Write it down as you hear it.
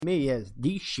Me is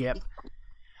the ship,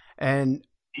 and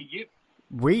Yep.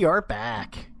 we are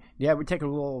back. Yeah, we take a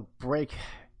little break.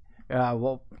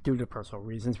 Well, due to personal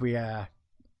reasons, we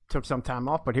took some time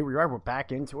off, but here we are. We're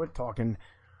back into it, talking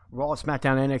Raw,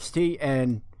 SmackDown, NXT,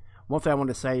 and one thing I want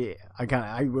to say,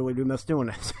 I really do miss doing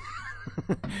this.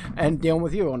 And dealing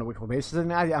with you on a weekly basis,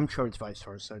 and I'm sure it's vice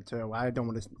versa too. I don't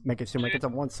want to make it seem like it's a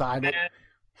one-sided.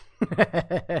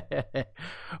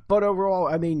 But overall,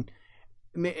 I mean,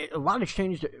 a lot has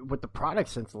changed with the product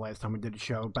since the last time we did a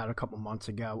show about a couple months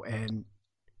ago. And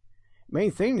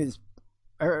main thing is,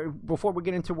 before we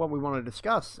get into what we want to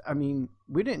discuss, I mean,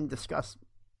 we didn't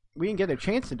get a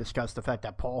chance to discuss the fact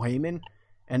that Paul Heyman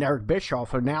and Eric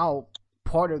Bischoff are now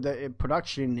part of the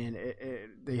production, and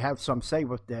they have some say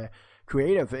with the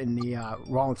creative in the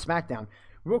Raw and SmackDown.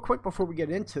 Real quick before we get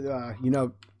into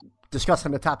the,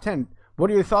 discussing the top 10,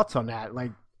 what are your thoughts on that?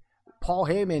 Like, Paul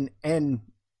Heyman and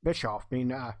Bischoff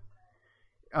being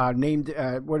named,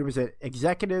 what was it,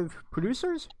 executive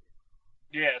producers?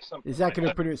 Yeah, something Executive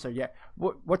like producer, yeah.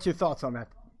 What's your thoughts on that?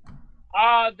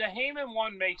 the Heyman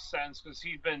one makes sense because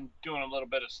he's been doing a little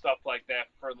bit of stuff like that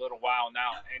for a little while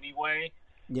now anyway.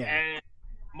 Yeah. And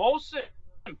most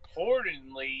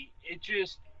importantly, it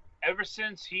just, ever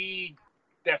since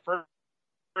that first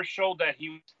show that he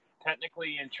was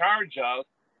technically in charge of,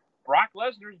 Brock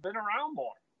Lesnar's been around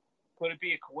more. Could it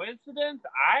be a coincidence?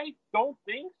 I don't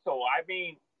think so. I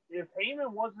mean, if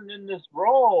Heyman wasn't in this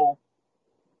role,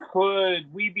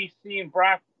 could we be seeing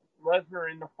Brock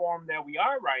Lesnar in the form that we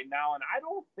are right now? And I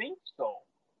don't think so.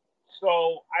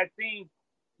 So I think,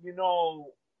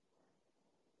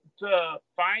 to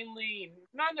finally,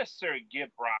 not necessarily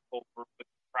get Brock over with the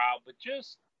crowd, but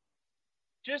just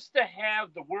to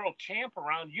have the world champ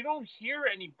around, you don't hear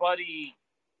anybody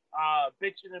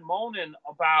bitching and moaning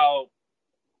about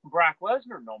Brock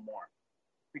Lesnar no more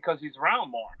because he's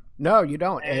around more. No, you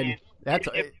don't. And that's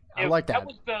I like that. That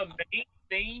was the main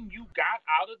thing you got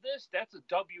out of this. That's a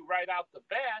W right out the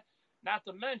bat. Not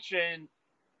to mention,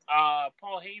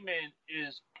 Paul Heyman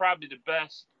is probably the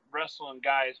best wrestling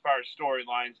guy as far as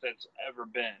storylines that's ever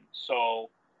been. So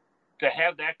to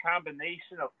have that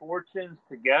combination of fortunes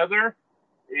together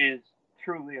is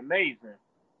truly amazing.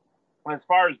 As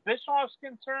far as Bischoff's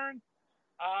concerned,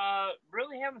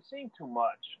 really haven't seen too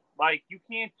much. Like, you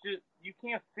can't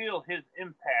feel his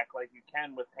impact like you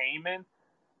can with Heyman.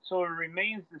 So it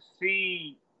remains to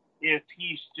see if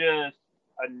he's just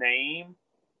a name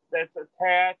that's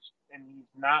attached and he's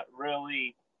not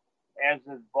really as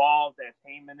involved as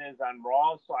Heyman is on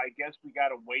Raw. So I guess we got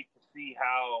to wait to see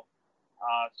how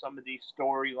some of these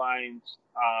storylines,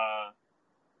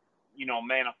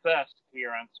 manifest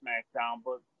here on SmackDown.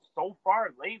 But so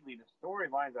far lately, the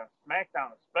storylines on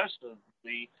SmackDown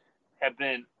especially have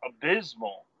been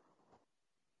abysmal.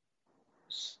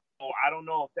 So I don't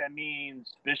know if that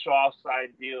means Bischoff's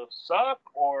ideas suck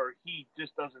or he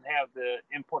just doesn't have the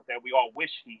input that we all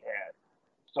wish he had.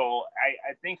 So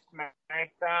I think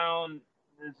SmackDown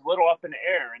is a little up in the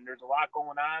air, and there's a lot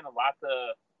going on, a lot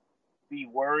to be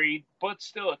worried, but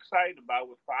still excited about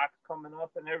with Fox coming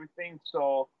up and everything.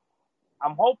 So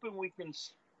I'm hoping we can,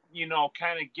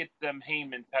 kind of get them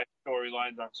Heyman type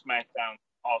storylines on SmackDown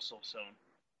also soon.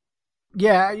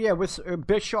 Yeah, with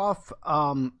Bischoff,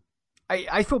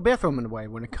 I feel bad for him in a way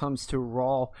when it comes to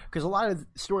Raw, because a lot of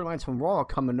storylines from Raw are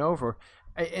coming over,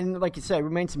 and like you said, it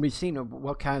remains to be seen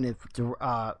what kind of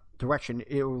direction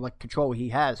control he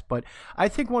has. But I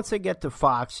think once they get to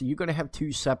Fox, you're going to have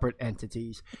two separate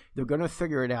entities. They're going to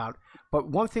figure it out. But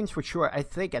one thing's for sure, I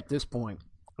think at this point,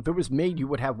 if it was made, you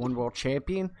would have one world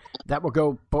champion that would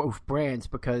go both brands,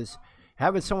 because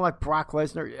having someone like Brock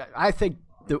Lesnar, I think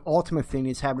the ultimate thing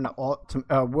is having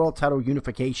a world title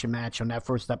unification match on that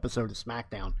first episode of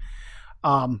SmackDown.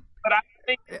 But I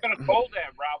think they're going to go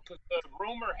that route because the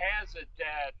rumor has it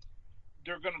that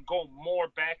they're going to go more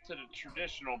back to the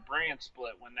traditional brand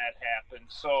split when that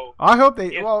happens. So I hope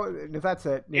if that's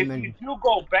it. If you do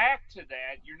go back to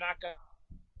that, you're not going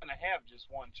to have just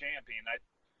one champion.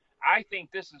 I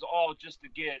think this is all just to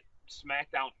get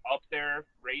SmackDown up there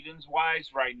ratings-wise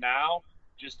right now,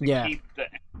 just to keep the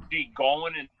energy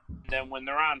going, and then when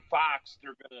they're on Fox,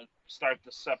 they're going to start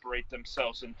to separate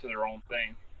themselves into their own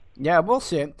thing. Yeah, we'll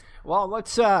see. Well,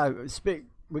 let's speak.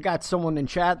 We got someone in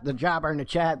chat, the jobber in the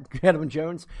chat, Edwin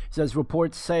Jones, says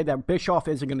reports say that Bischoff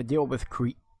isn't going to deal with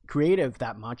creative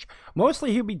that much.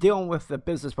 Mostly he'll be dealing with the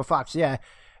business for Fox. Yeah,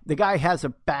 the guy has a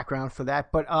background for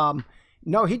that, but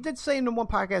no, he did say in the one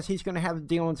podcast he's going to have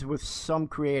dealings with some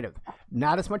creative.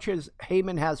 Not as much as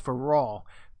Heyman has for Raw,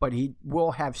 but he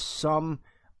will have some,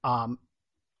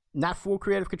 not full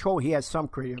creative control. He has some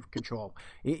creative control.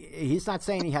 He's not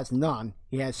saying he has none.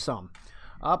 He has some.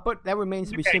 But that remains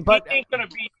to be Yeah, seen. But he ain't going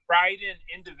to be writing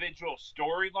individual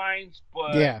storylines,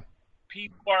 but yeah,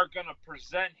 people are going to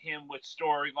present him with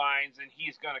storylines, and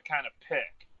he's going to kind of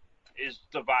pick, is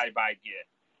the vibe I get.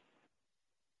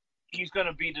 He's going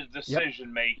to be the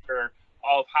decision maker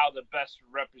of how to best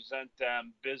represent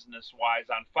them business-wise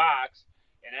on Fox,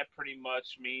 and that pretty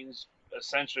much means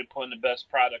essentially putting the best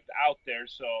product out there.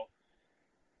 So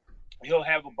he'll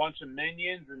have a bunch of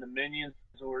minions, and the minions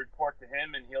will report to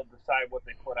him, and he'll decide what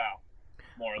they put out,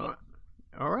 more or less.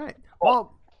 All right.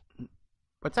 Well,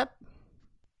 what's that?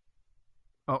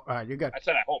 Oh, all right, you're good. I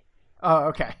said I hope. Oh,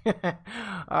 okay. All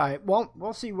right. Well,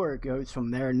 we'll see where it goes from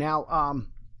there. Now,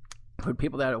 for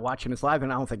people that are watching this live,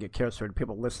 and I don't think it cares for the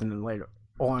people listening later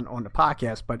on the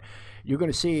podcast, but you're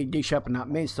going to see D Shep and not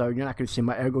me, so you're not going to see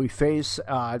my ugly face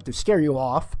to scare you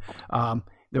off.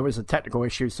 There was a technical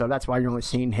issue, so that's why you're only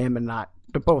seeing him and not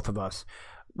the both of us.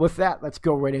 With that, let's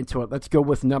go right into it. Let's go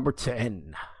with number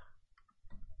 10.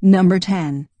 Number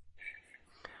 10.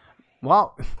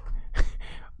 Well,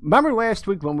 remember last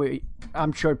week when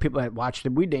I'm sure people that watched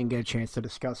it, we didn't get a chance to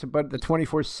discuss it, but the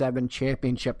 24/7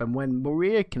 championship, and when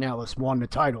Maria Kanellis won the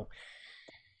title,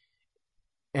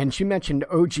 and she mentioned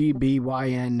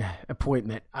OGBYN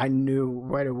appointment, I knew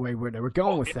right away where they were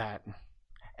going with that.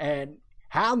 And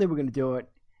how they were going to do it,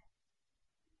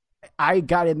 I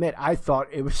got to admit, I thought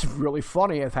it was really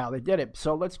funny of how they did it.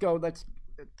 So let's tell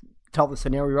the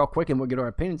scenario real quick and we'll get our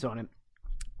opinions on it.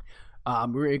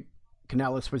 Maria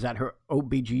Kanellis was at her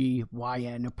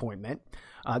OBGYN appointment.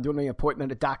 During the appointment,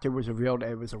 the doctor was revealed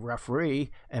it was a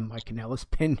referee, and Mike Kanellis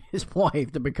pinned his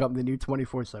wife to become the new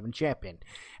 24/7 champion.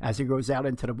 As he goes out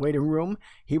into the waiting room,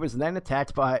 he was then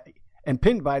attacked and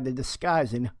pinned by the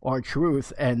disguising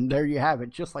R-Truth, and there you have it,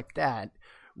 just like that.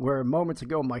 Where moments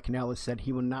ago, Mike Kanellis said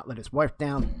he would not let his wife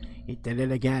down. He did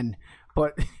it again.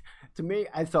 But to me,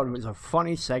 I thought it was a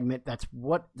funny segment. That's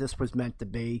what this was meant to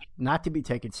be. Not to be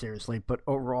taken seriously, but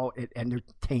overall, it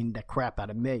entertained the crap out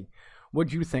of me.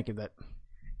 What'd you think of it?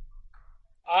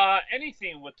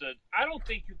 Anything with I don't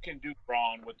think you can do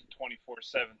wrong with the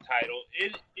 24/7 title.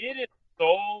 It is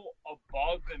so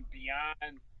above and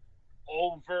beyond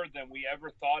over than we ever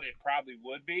thought it probably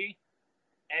would be.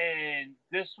 And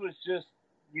this was just,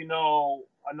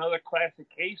 another classic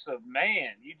case of,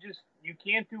 man, you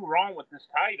can't do wrong with this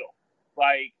title.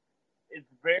 Like,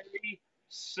 it's very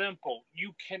simple.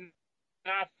 You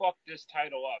cannot fuck this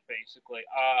title up, basically.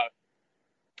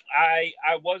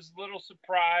 I was a little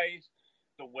surprised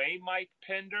the way Mike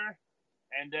pinned her,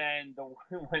 and then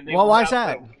when they why is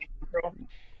that?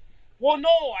 Well,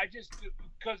 no,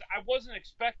 because I wasn't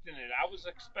expecting it. I was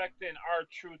expecting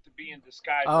R-Truth to be in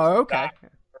disguise. Oh, okay.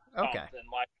 Okay.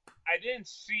 Like, I didn't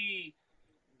see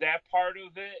that part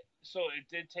of it, so it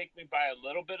did take me by a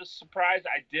little bit of surprise.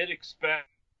 I did expect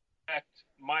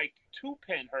Mike to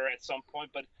pin her at some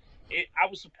point, but I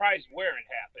was surprised where it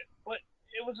happened. But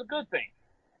it was a good thing.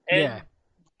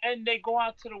 And they go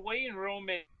out to the waiting room,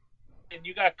 and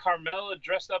you got Carmella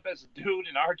dressed up as a dude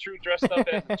and R-Truth dressed up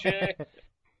as a chick.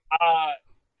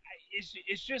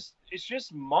 It's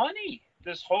just money.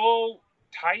 This whole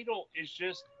title is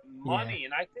just money,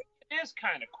 and I think it is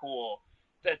kind of cool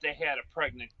that they had a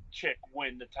pregnant chick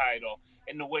win the title,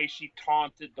 and the way she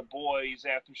taunted the boys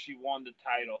after she won the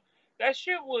title. That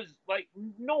shit was like,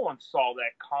 no one saw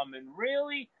that coming.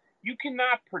 Really, you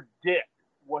cannot predict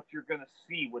what you're going to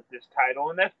see with this title,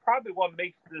 and that's probably what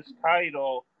makes this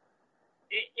title.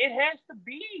 It has to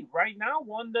be right now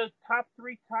one of the top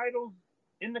 3 titles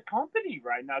in the company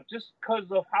right now, just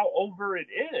because of how over it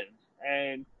is.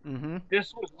 And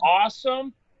This was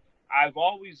awesome. I've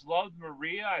always loved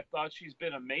Maria. I thought she's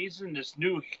been amazing. This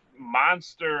new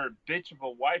monster bitch of a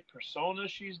wife persona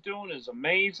she's doing is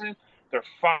amazing. They're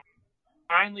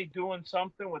finally doing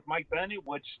something with Mike Bennett,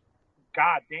 which,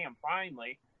 goddamn,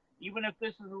 finally. Even if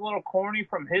this is a little corny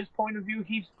from his point of view,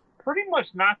 he's pretty much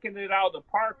knocking it out of the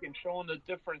park and showing a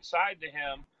different side to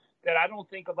him that I don't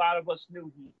think a lot of us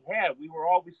knew he had. We were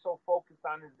always so focused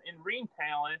on his in-ring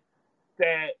talent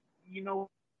that,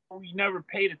 we never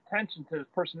paid attention to his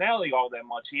personality all that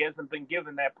much. He hasn't been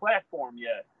given that platform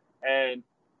yet. And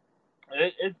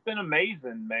it's been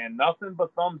amazing, man. Nothing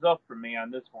but thumbs up for me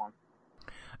on this one.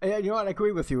 You know what? I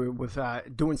agree with you with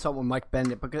doing something with Mike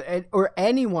Bennett, or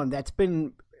anyone that's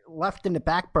been left in the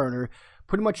back burner,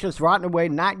 pretty much just rotting away,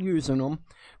 not using them.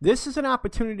 This is an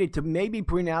opportunity to maybe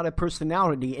bring out a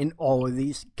personality in all of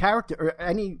these characters, or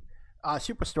any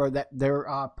superstar that they're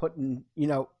putting,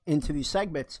 into these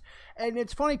segments. And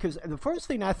it's funny because the first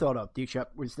thing I thought of,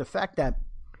 D-Shep, was the fact that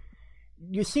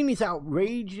you've seen these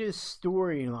outrageous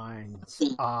storylines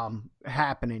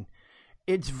happening.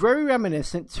 it's very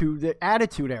reminiscent to the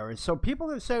Attitude Era. So people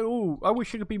that say, "Oh, I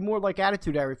wish it could be more like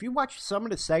Attitude Era." If you watch some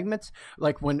of the segments,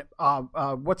 like when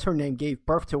what's her name gave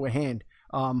birth to a hand,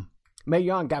 Mae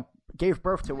Young gave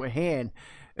birth to a hand.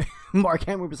 Mark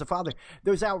Henry was the father.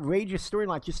 Those outrageous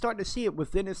storylines. You're starting to see it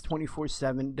within his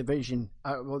 24/7 division,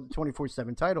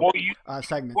 24/7 title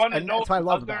segments, and that's what I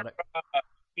love about it.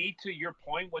 To your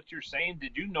point, what you're saying,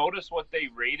 did you notice what they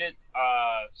rated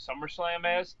SummerSlam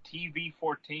as? TV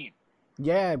 14.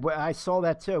 Yeah, I saw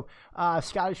that too.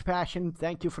 Scottish Passion,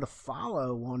 thank you for the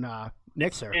follow on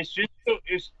Mixer. It's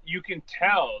just you can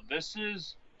tell this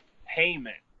is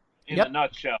Heyman in a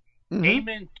nutshell. Mm-hmm.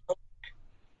 Heyman took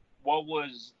what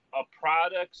was a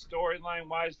product storyline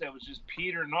wise that was just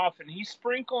petering off, and he's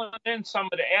sprinkling in some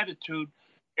of the Attitude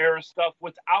Era stuff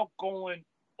without going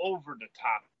over the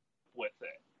top with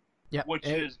it. Yeah,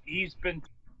 he's been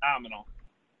phenomenal.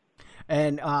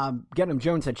 And Get 'em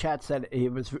Jones in chat said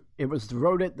it was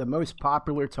voted the most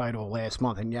popular title last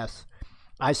month, and yes,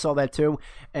 I saw that too.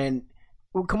 And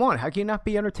well, come on, how can you not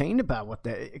be entertained about what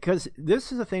that? Because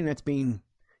this is a thing that's being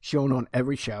shown on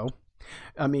every show.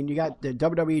 I mean, you got the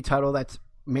WWE title that's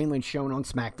mainly shown on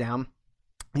SmackDown,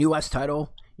 U.S.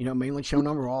 title, mainly shown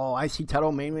on Raw, IC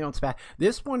title mainly on SmackDown.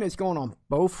 This one is going on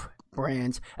both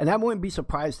brands, and I wouldn't be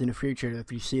surprised in the future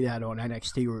if you see that on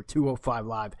NXT or 205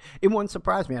 Live. It wouldn't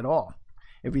surprise me at all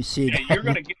if you see that. You're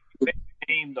going to get the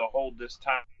name to hold this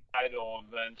title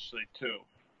eventually, too.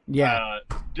 Yeah.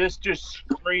 This just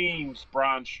screams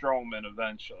Braun Strowman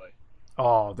eventually.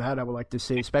 Oh, that I would like to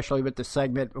see, especially with the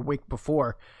segment a week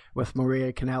before with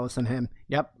Maria Kanellis and him.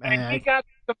 Yep. And he got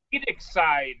the comedic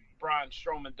side Braun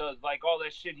Strowman does, like all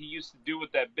that shit he used to do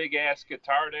with that big-ass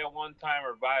guitar that one time,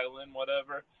 or violin,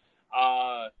 whatever.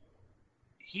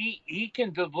 He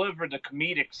can deliver the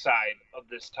comedic side of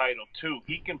this title, too.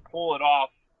 He can pull it off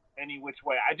any which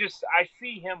way. I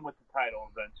see him with the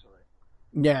title eventually.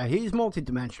 Yeah, he's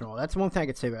multidimensional. That's one thing I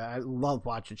could say about it. I love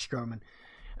watching Strowman.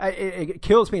 It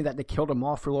kills me that they killed him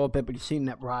off for a little bit, but you've seen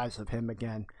that rise of him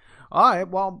again. All right,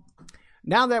 well,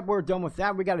 now that we're done with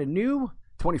that, we got a new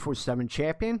 24/7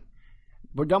 champion.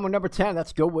 We're done with number 10.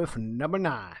 Let's go with number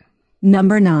 9.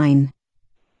 Number 9.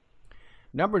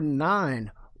 Number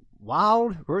 9,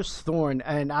 Wild vs. Thorne.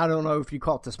 And I don't know if you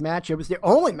caught this match. It was the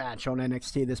only match on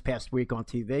NXT this past week on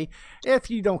TV.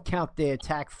 If you don't count the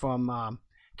attack from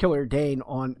Killer Dane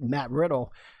on Matt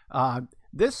Riddle.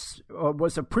 This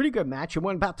was a pretty good match. It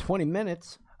went about 20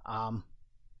 minutes.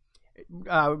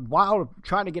 Wild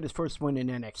trying to get his first win in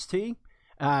NXT.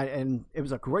 And it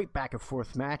was a great back and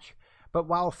forth match. But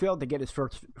Wild failed to get his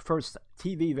first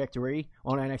TV victory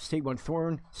on NXT when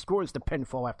Thorne scores the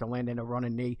pinfall after landing a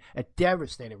running knee. A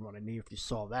devastating running knee, if you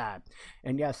saw that.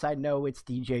 And yes, I know it's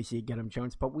DJZ, Get 'em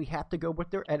Jones, but we have to go with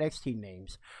their NXT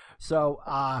names. So,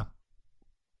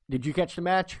 did you catch the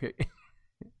match?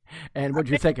 And what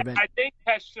did you think of it? I didn't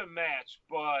catch the match,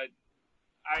 but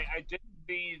I did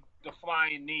see the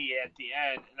flying knee at the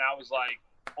end, and I was like,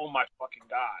 oh my fucking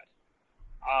God.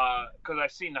 Because I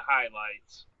seen the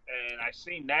highlights. And I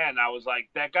seen that, and I was like,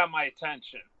 that got my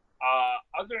attention.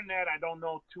 Other than that, I don't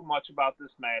know too much about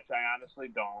this match. I honestly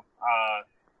don't.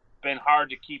 Been hard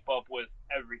to keep up with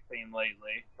everything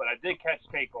lately. But I did catch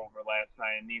TakeOver last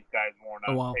night, and these guys weren't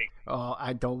on TakeOver.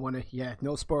 I don't want to. Yeah,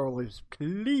 no spoilers,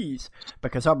 please,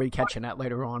 because I'll be catching that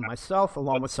later on myself,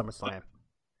 along with SummerSlam.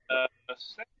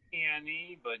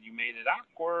 Annie, but you made it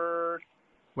awkward.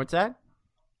 What's that?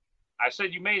 I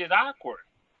said you made it awkward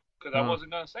because I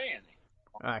wasn't going to say anything.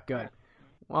 All right, good.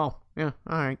 Well, yeah,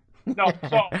 all right. No,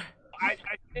 so I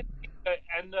did see the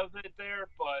end of it there,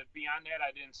 but beyond that,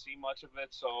 I didn't see much of it,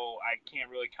 so I can't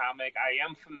really comment. I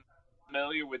am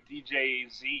familiar with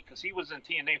DJZ because he was in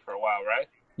TNA for a while, right?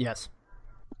 Yes,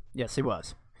 he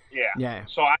was. Yeah.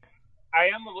 So I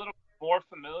am a little more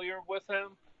familiar with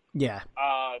him. Yeah.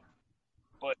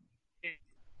 But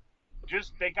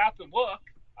they got the look,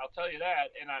 I'll tell you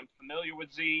that, and I'm familiar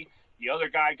with Z. The other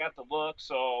guy got the look,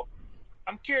 so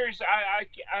I'm curious.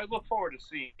 I look forward to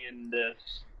seeing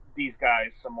these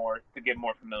guys some more to get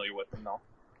more familiar with them,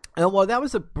 though. Well, that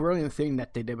was a brilliant thing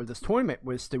that they did with this tournament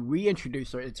was to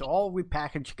reintroduce. It's all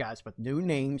repackaged guys with new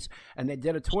names, and they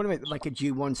did a tournament like a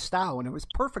G1 style, and it was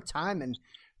perfect timing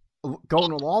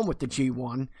going along with the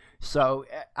G1. So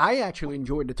I actually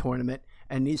enjoyed the tournament,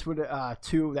 and these were the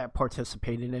two that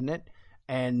participated in it.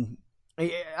 And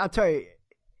I'll tell you,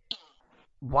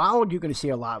 Wild, you're going to see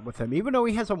a lot with him. Even though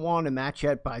he hasn't won a match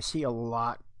yet, but I see a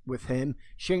lot with him.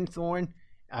 Shane Thorne,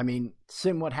 I mean,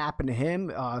 seeing what happened to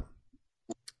him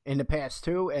in the past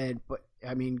too,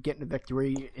 getting a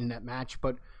victory in that match.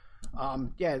 But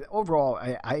yeah, overall,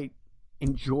 I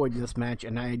enjoyed this match,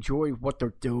 and I enjoy what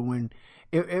they're doing.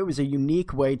 It was a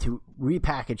unique way to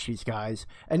repackage these guys,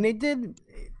 and they did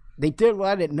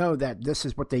let it know that this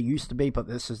is what they used to be, but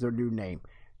this is their new name.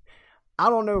 I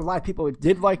don't know if a lot of people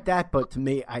did like that, but to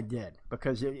me, I did,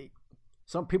 because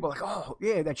some people are like, oh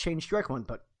yeah, that's Shane Strickland,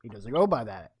 but he doesn't go by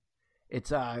that.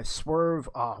 It's Swerve.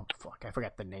 Oh fuck, I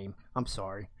forgot the name. I'm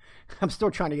sorry. I'm still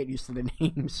trying to get used to the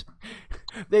names.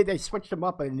 they switched them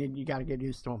up, and then you got to get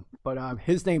used to them. But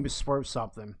his name is Swerve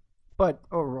something. But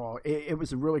overall, it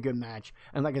was a really good match.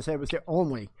 And like I said, it was the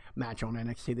only match on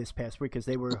NXT this past week because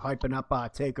they were hyping up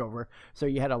TakeOver. So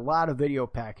you had a lot of video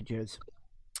packages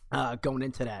going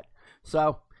into that.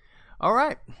 So, all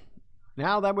right.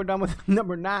 Now that we're done with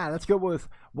number 9, let's go with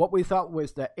what we thought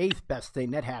was the 8th best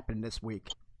thing that happened this week.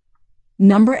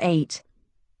 Number 8.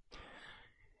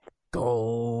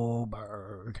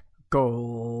 Goldberg.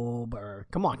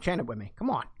 Come on, chant it with me.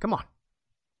 Come on.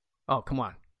 Oh, come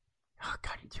on. Oh,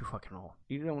 God, you're too fucking old.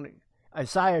 You don't.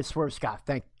 Isaiah Swerve Scott.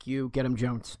 Thank you. Get him,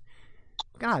 Jones.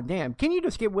 God damn. Can you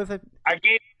just get with it? I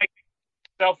gave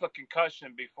myself a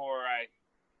concussion before I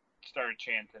started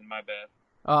chanting. My bad.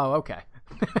 Oh, okay.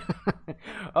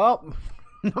 Oh,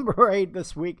 number 8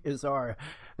 this week is the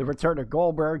return of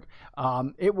Goldberg.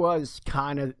 It was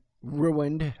kind of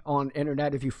ruined on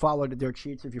internet if you followed their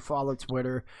cheats, if you followed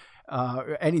Twitter,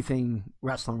 anything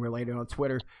wrestling related on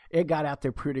Twitter. It got out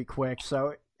there pretty quick,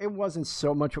 so it wasn't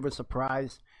so much of a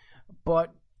surprise.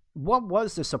 But what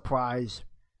was the surprise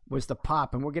was the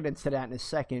pop, and we'll get into that in a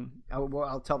second.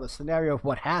 I'll tell the scenario of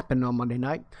what happened on Monday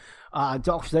night.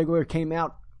 Dolph Ziggler came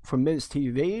out for Miz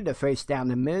TV to face down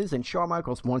the Miz and Shawn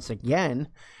Michaels once again.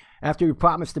 After he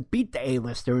promised to beat the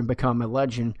A-lister and become a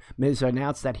legend, Miz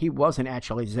announced that he wasn't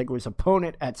actually Ziggler's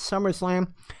opponent at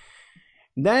SummerSlam.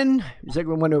 Then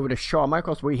Ziggler went over to Shawn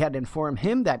Michaels, where he had to inform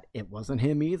him that it wasn't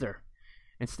him either.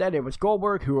 Instead, it was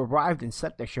Goldberg who arrived and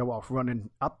set the show off running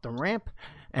up the ramp.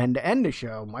 And to end the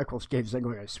show, Michaels gave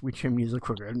Ziggler a sweet chin music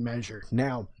for good measure.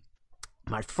 Now,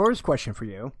 my first question for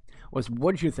you was,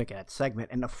 what did you think of that segment?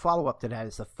 And the follow-up to that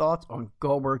is the thoughts on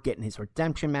Goldberg getting his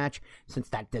redemption match since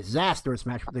that disastrous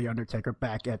match with The Undertaker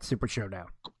back at Super Showdown.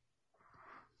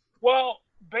 Well,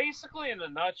 basically in a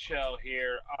nutshell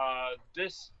here,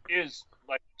 this is,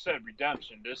 like you said,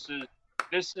 redemption. This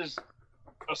is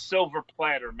a silver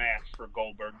platter match for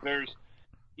Goldberg.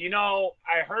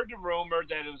 I heard the rumor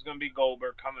that it was going to be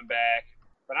Goldberg coming back,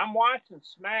 but I'm watching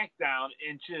SmackDown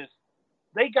and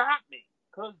they got me.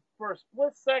 Because for a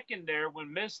split second there,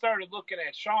 when Miz started looking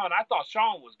at Shawn, I thought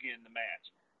Shawn was getting the match.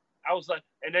 I was like,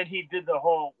 and then he did the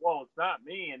whole, well, it's not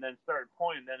me, and then started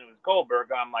pointing, then it was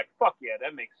Goldberg. I'm like, fuck yeah,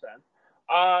 that makes sense.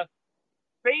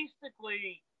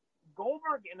 Basically,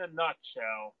 Goldberg in a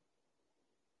nutshell,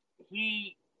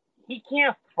 he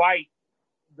can't fight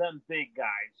them big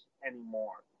guys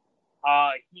anymore.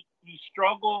 He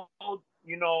struggled,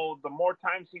 the more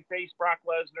times he faced Brock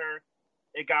Lesnar,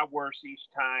 it got worse each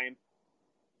time.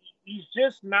 He's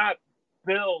just not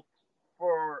built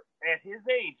for, at his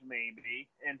age maybe,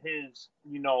 and his,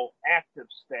 active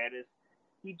status,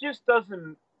 he just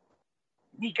doesn't,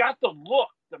 he got the look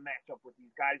to match up with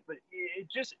these guys, but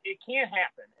it can't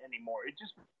happen anymore. It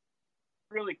just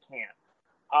really can't.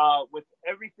 With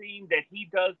everything that he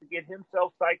does to get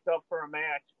himself psyched up for a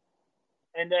match,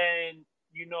 and then,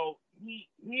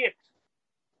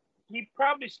 he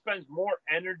probably spends more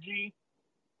energy,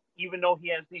 even though he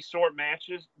has these short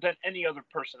matches, than any other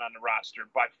person on the roster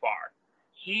by far.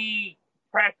 He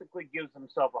practically gives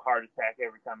himself a heart attack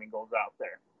every time he goes out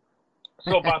there.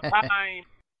 So about time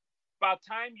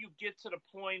you get to the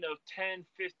point of 10,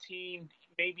 15,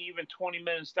 maybe even 20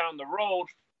 minutes down the road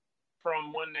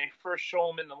from when they first show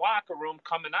him in the locker room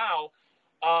coming out,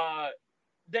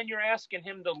 then you're asking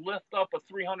him to lift up a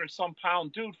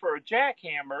 300-some-pound dude for a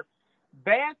jackhammer.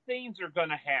 Bad things are going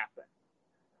to happen.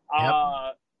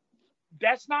 Yep.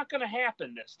 That's not going to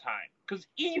happen this time. Because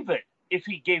even if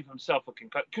he gave himself a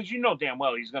concussion, because damn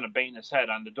well he's going to bang his head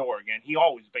on the door again. He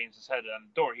always bangs his head on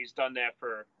the door. He's done that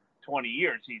for 20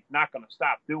 years. He's not going to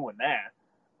stop doing that.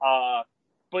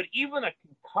 But even a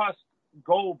concussed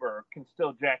Goldberg can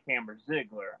still jackhammer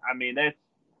Ziggler. I mean, that's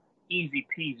easy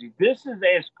peasy. This is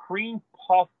as cream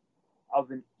puff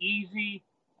of an easy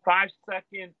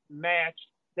 5-second match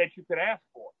that you could ask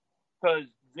for. Because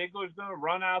Ziggler's going to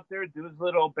run out there, do his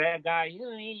little bad guy,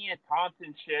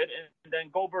 taunting shit, and then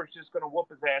Goldberg's just going to whoop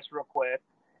his ass real quick.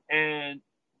 And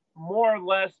more or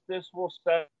less, this will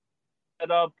set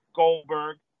up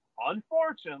Goldberg,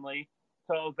 unfortunately,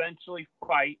 to eventually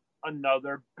fight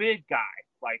another big guy.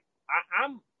 Like,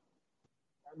 I'm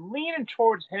leaning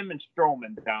towards him and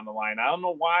Strowman down the line. I don't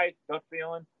know why, gut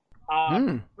feeling.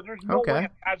 But there's no way on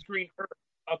God's green earth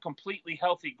a completely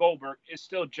healthy Goldberg is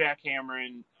still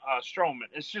jackhammering Strowman.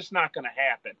 It's just not going to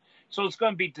happen. So it's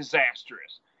going to be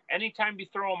disastrous. Anytime you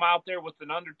throw him out there with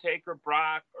an Undertaker,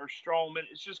 Brock, or Strowman,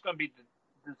 it's just going to be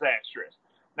disastrous.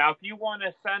 Now, if you want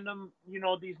to send him,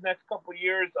 these next couple of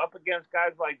years up against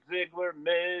guys like Ziggler,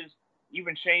 Miz,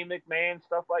 even Shane McMahon,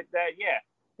 stuff like that, yeah,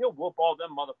 he'll whoop all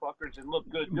them motherfuckers and look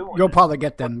good doing it. You'll probably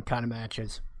get them kind of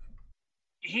matches.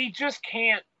 He just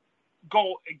can't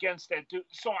go against that dude.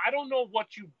 So I don't know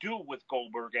what you do with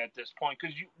Goldberg at this point,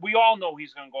 because we all know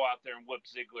he's going to go out there and whip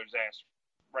Ziggler's ass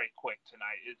right quick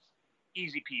tonight. It's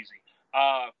easy peasy.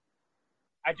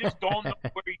 I just don't know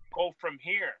where you go from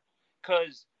here,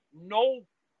 because no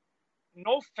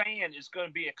fan is going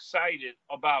to be excited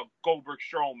about Goldberg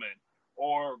Strowman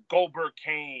or Goldberg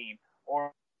Kane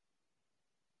or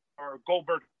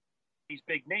Goldberg, these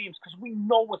big names, because we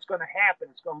know what's going to happen.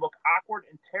 It's going to look awkward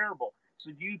and terrible.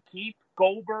 So do you keep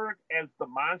Goldberg as the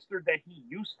monster that he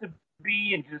used to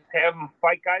be and just have him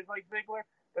fight guys like Ziggler?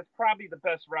 That's probably the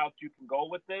best route you can go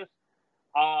with this.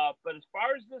 But as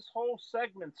far as this whole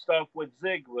segment stuff with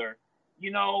Ziggler,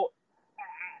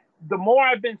 the more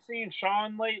I've been seeing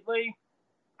Shawn lately,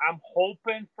 I'm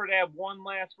hoping for that one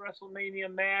last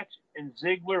WrestleMania match, and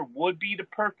Ziggler would be the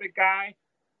perfect guy.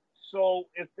 So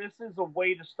if this is a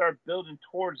way to start building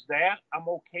towards that, I'm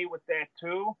okay with that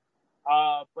too.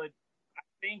 But I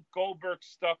think Goldberg's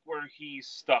stuck where he's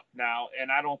stuck now,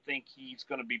 and I don't think he's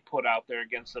going to be put out there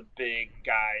against a big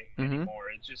guy anymore.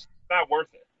 It's just not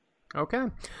worth it. Okay.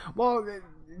 Well,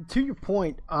 to your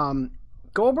point,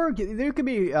 Goldberg, there could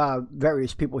be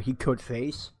various people he could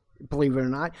face, believe it or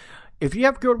not. If you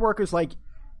have good workers like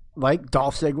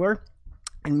Dolph Ziggler,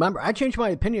 and remember, I changed my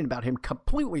opinion about him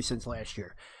completely since last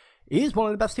year. He's one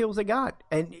of the best heels they got.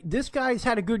 And this guy's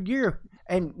had a good year.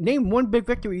 And name one big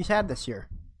victory he's had this year.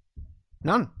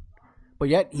 None. But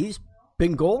yet, he's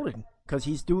been golden because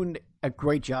he's doing a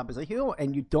great job as a heel,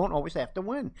 and you don't always have to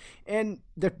win. And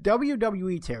the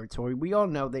WWE territory, we all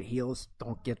know that heels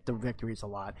don't get the victories a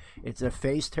lot. It's a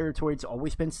face territory.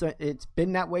 It's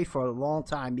been that way for a long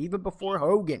time. Even before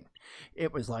Hogan,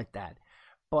 it was like that.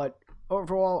 But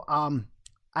overall,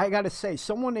 I got to say,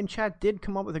 someone in chat did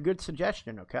come up with a good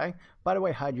suggestion, okay? By the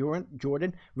way, hi,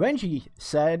 Jordan. Renji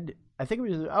said, I think it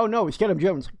was Get Him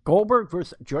Jones. Goldberg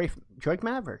versus Drake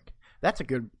Maverick. That's a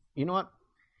good, you know what?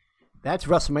 That's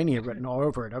WrestleMania written all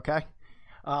over it, okay?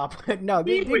 But no,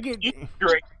 they get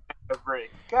Drake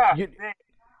Maverick. God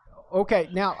okay,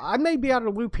 now, I may be out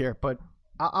of the loop here, but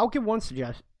I'll give one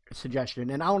suggestion,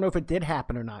 and I don't know if it did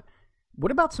happen or not.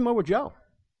 What about Samoa Joe?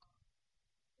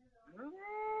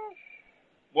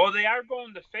 Well, they are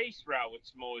going the face route with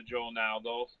Samoa Joe now,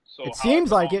 though. So it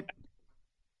seems like it.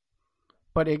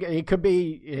 But it could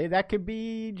be, that could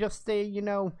be just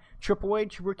a, Triple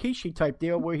H Rikishi type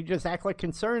deal where he just act like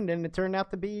concerned, and it turned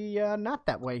out to be not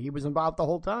that way. He was involved the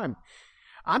whole time.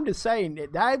 I'm just saying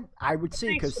that I would see,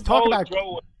 because talk about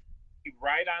Joe would be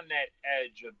right on that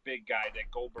edge of big guy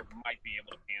that Goldberg might be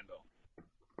able to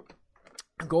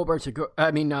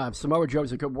handle. Samoa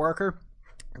Joe's a good worker,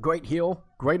 great heel,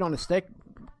 great on the stick,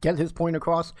 get his point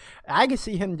across. I can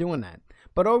see him doing that.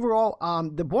 But overall,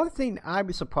 the one thing I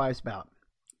was surprised about,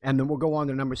 and then we'll go on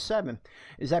to number 7,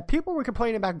 is that people were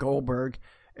complaining about Goldberg,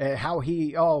 how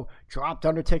he dropped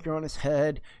Undertaker on his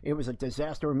head. It was a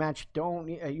disaster match.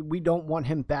 We don't want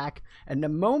him back. And the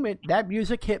moment that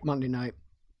music hit Monday night,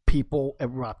 people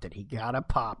erupted. He got a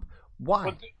pop. Why?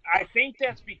 But I think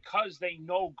that's because they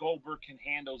know Goldberg can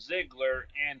handle Ziggler,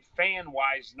 and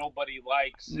fan-wise, nobody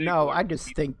likes Ziggler. No, I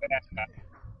just think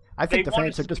the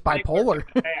fans are just bipolar.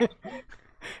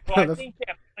 So I think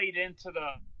that played into the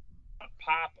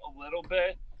pop a little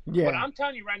bit. Yeah. But I'm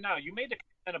telling you right now, you made a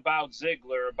comment about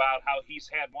Ziggler, about how he's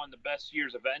had one of the best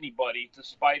years of anybody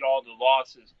despite all the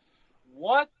losses.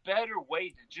 What better way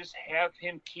to just have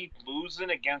him keep losing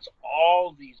against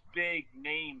all these big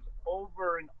names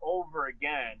over and over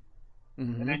again?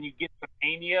 Mm-hmm. And then you get to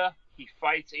Mania, he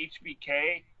fights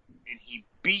HBK, and he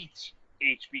beats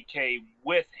HBK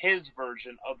with his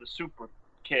version of the super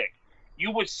kick.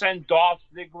 You would send Dolph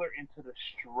Ziggler into the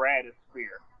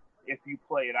stratosphere if you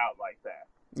play it out like that.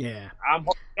 Yeah,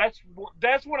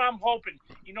 that's what I'm hoping.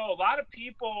 A lot of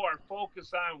people are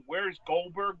focused on where's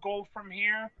Goldberg go from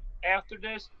here after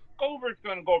this. Goldberg's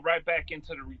going to go right back into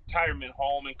the retirement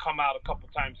home and come out a couple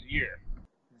times a year.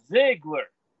 Ziggler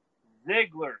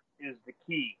is the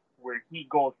key where he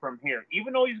goes from here.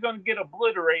 Even though he's going to get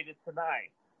obliterated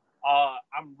tonight,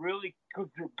 I'm really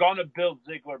going to build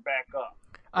Ziggler back up.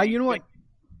 You know what?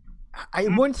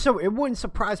 It wouldn't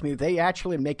surprise me if they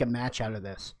actually make a match out of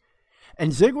this.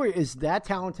 And Ziggler is that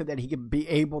talented that he can be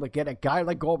able to get a guy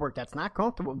like Goldberg that's not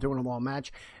comfortable doing a long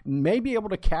match, may be able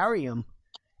to carry him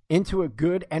into a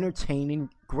good, entertaining,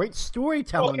 great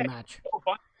storytelling match. A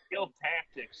bunch of skill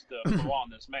tactics to go on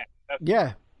this match.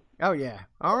 Yeah. Oh, yeah.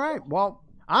 All right. Well,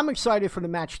 I'm excited for the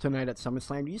match tonight at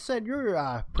SummerSlam. You said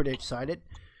you're pretty excited.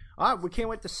 All right. We can't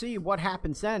wait to see what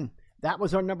happens then. That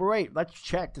was our number 8. Let's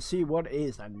check to see what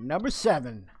is the number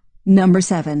 7. Number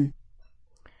 7.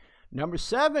 Number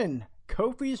 7,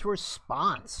 Kofi's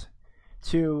response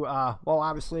to,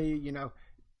 obviously,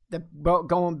 the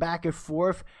going back and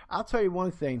forth. I'll tell you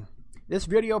one thing. This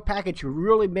video package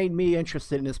really made me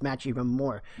interested in this match even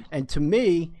more. And to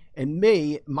me,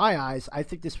 my eyes, I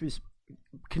think this was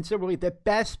considerably the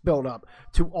best build-up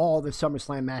to all the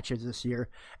SummerSlam matches this year.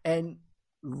 And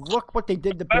look what they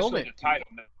did to build it. The title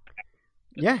match.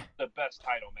 Yeah. The best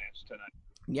title match tonight.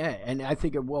 Yeah, and I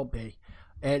think it will be.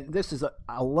 And this is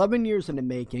 11 years in the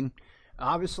making.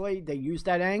 Obviously, they used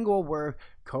that angle where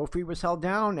Kofi was held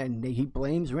down, and he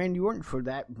blames Randy Orton for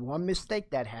that one mistake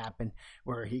that happened,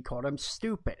 where he called him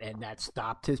stupid, and that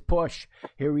stopped his push.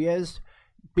 Here he is,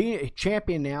 being a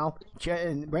champion now,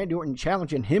 and Randy Orton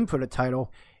challenging him for the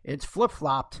title. It's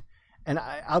flip-flopped, and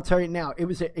I'll tell you now, it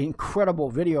was an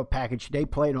incredible video package they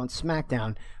played on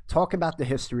SmackDown, talking about the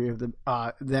history of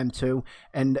them two,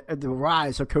 and the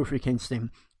rise of Kofi Kingston.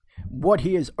 What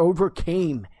he has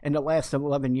overcame in the last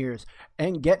 11 years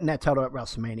and getting that title at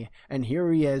WrestleMania. And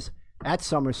here he is at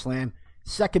SummerSlam,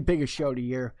 second biggest show of the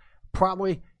year.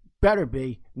 Probably better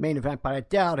be main event, but I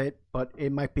doubt it. But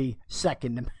it might be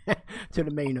second to the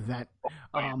main event.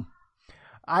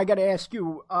 I got to ask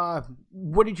you,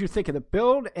 what did you think of the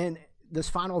build and this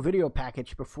final video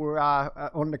package before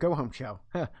on the Go Home show?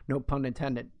 No pun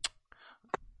intended.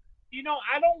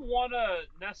 I don't want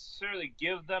to necessarily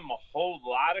give them a whole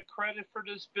lot of credit for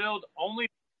this build, only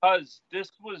because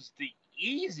this was the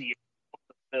easiest of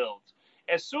the builds.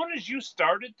 As soon as you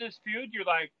started this feud, you're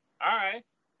like, all right,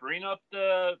 bring up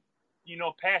the,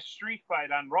 past street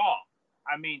fight on Raw.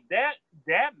 I mean, that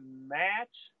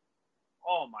match,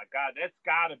 oh my God, that's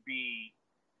got to be,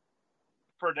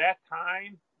 for that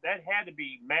time, that had to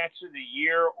be match of the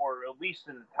year, or at least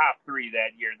in the top 3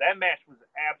 that year. That match was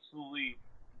absolutely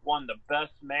one of the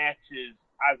best matches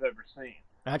I've ever seen.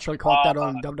 I actually caught that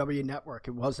on WWE Network.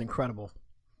 It was incredible.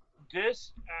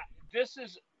 This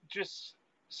is just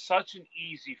such an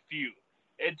easy feud.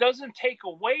 It doesn't take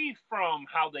away from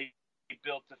how they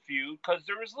built the feud, because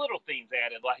there was little things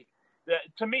added. Like,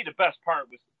 to me, the best part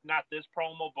was not this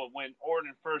promo, but when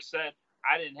Orton first said,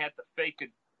 I didn't have to fake a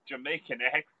Jamaican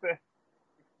accent.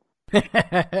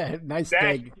 Nice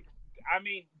thing. I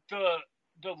mean, the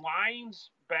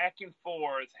lines back and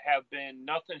forth have been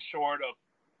nothing short of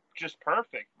just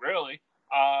perfect, really.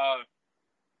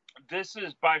 This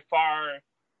is by far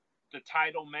the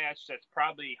title match that's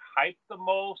probably hyped the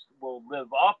most, will live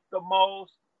up the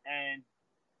most, and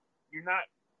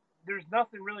there's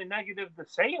nothing really negative to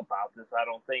say about this, I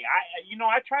don't think.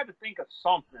 I tried to think of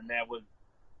something that would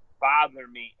bother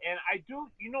me. And I do,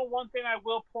 one thing I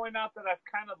will point out that I've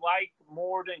kind of liked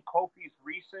more than Kofi's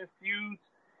recent feuds,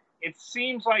 it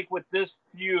seems like with this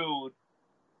feud,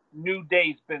 New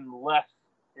Day's been less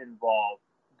involved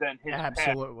than his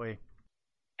Absolutely. past.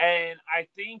 And I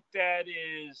think that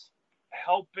is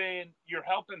you're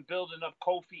helping building up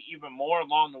Kofi even more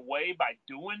along the way by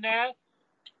doing that.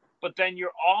 But then you're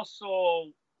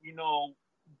also,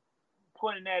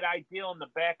 putting that idea in the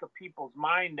back of people's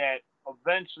mind that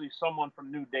eventually someone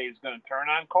from New Day is going to turn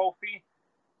on Kofi.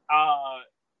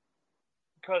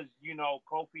 Because,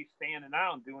 Kofi's standing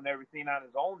out and doing everything on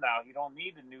his own now. You don't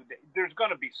need a New Day. There's going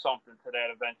to be something to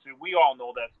that eventually. We all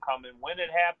know that's coming. When it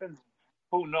happens,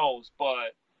 who knows?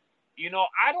 But,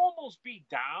 I'd almost be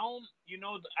down.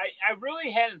 I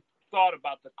really hadn't thought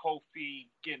about the Kofi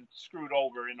getting screwed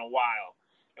over in a while.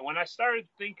 And when I started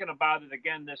thinking about it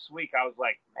again this week, I was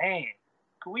like, man,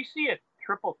 could we see a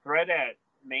triple threat at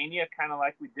Mania, kind of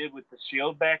like we did with the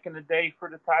Shield back in the day for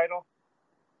the title?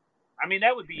 I mean,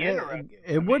 that would be interesting.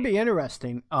 It would be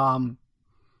interesting.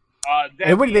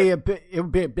 It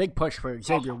would be a big push for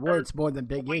Xavier Woods more than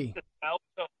Big E. A lot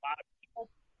of people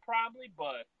probably,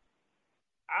 but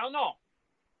I don't know.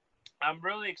 I'm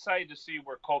really excited to see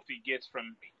where Kofi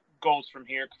goes from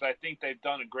here, because I think they've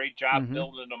done a great job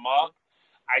building him up.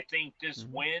 I think this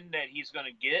win that he's going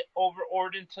to get over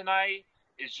Orton tonight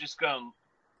is just going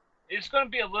to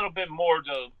be a little bit more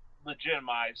to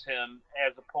legitimize him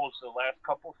as opposed to the last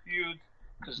couple feuds,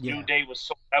 because New Day was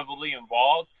so heavily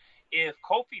involved. If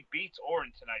Kofi beats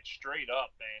Orton tonight straight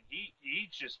up, man, he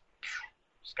just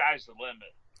sky's the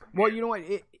limit. Well, you know what?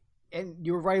 and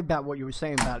you're right about what you were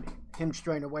saying about him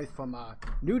straying away from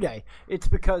New Day. It's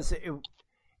because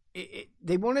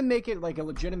they want to make it like a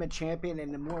legitimate champion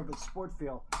and more of a sport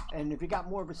feel. And if you got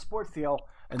more of a sport feel,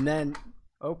 and then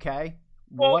okay,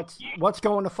 what's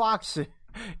going to Fox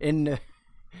in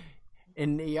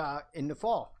the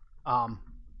fall?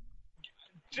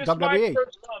 Just WWE. my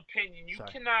personal opinion, you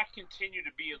cannot continue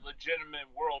to be a legitimate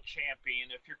world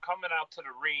champion if you're coming out to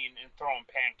the ring and throwing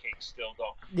pancakes still,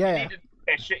 though. Yeah. You need to do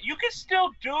that shit. You can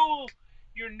still do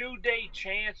your New Day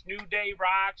chants, New Day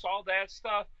rocks, all that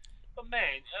stuff. But,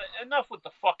 man, enough with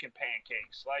the fucking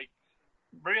pancakes. Like,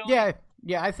 really?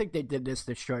 Yeah, I think they did this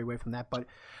to stray away from that. But,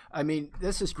 I mean,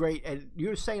 this is great. And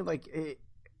you're saying, like,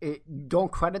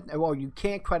 don't credit, well, you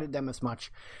can't credit them as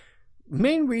much.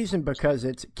 Main reason because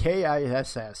it's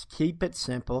KISS. Keep it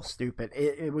simple, stupid.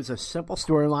 It was a simple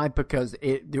storyline because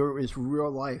there is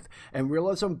real life, and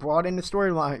realism brought in the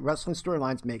storyline. Wrestling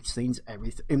storylines makes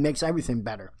everything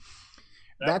better.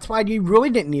 That's why you really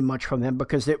didn't need much from them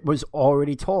because it was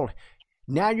already told.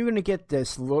 Now you're going to get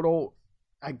this little,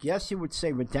 I guess you would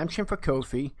say, redemption for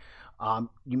Kofi.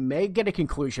 You may get a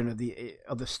conclusion of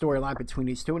the storyline between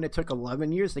these two, and it took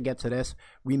 11 years to get to this.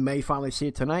 We may finally see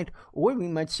it tonight, or we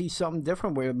might see something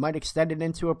different where it might extend it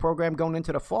into a program going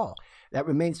into the fall. That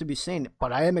remains to be seen.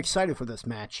 But I am excited for this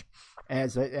match,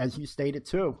 as you stated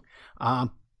too.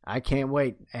 I can't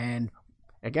wait. And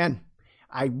again,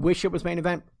 I wish it was main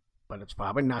event, but it's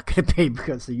probably not going to be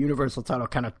because the Universal title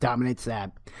kind of dominates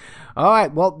that. All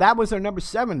right, well, that was our number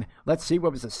 7. Let's see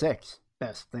what was the 6th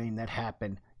best thing that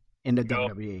happened in the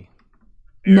WWE.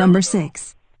 Number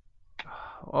 6.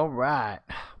 All right.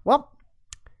 Well,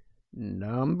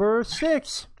 number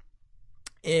 6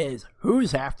 is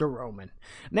Who's After Roman.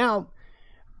 Now,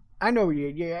 I know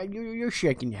you're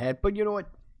shaking your head, but you know what?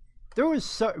 There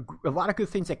was a lot of good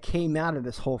things that came out of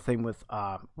this whole thing with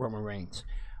Roman Reigns.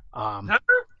 I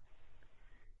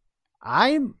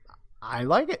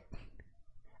like it.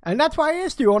 And that's why I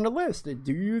asked you on the list.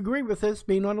 Do you agree with this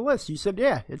being on the list? You said,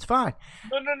 yeah, it's fine.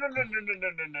 No.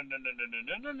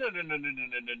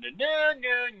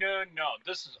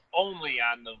 This is only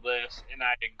on the list, and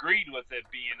I agreed with it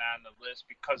being on the list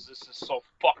because this is so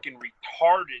fucking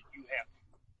retarded you have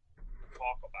to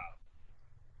talk about.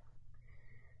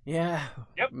 Yeah.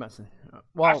 Yep.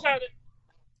 Well, I said it.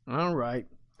 All right.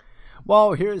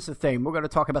 Well, here's the thing. We're going to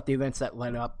talk about the events that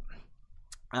led up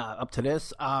to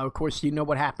this. Of course, you know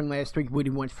what happened last week. Woody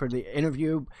went for the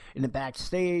interview in the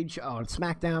backstage on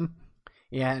SmackDown.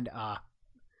 He had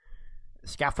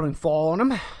scaffolding fall on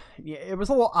him. Yeah, it was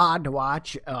a little odd to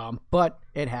watch, but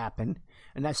it happened.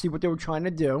 And I see what they were trying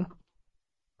to do.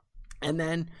 And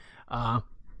then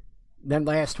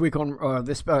last week on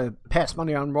this past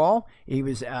Monday on Raw, he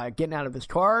was getting out of his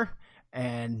car,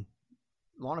 and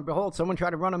lo and behold, someone tried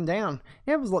to run him down.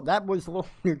 That was a little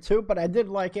weird too, but I did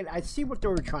like it. I see what they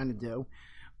were trying to do.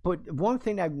 But one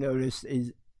thing I've noticed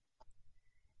is,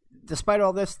 despite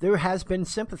all this, there has been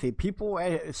sympathy. People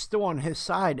are still on his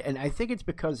side, and I think it's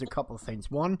because of a couple of things.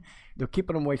 One, they're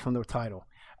keeping him away from their title.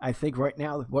 I think right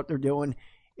now what they're doing,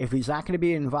 if he's not going to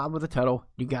be involved with the title,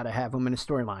 you got to have him in a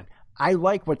storyline. I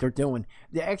like what they're doing.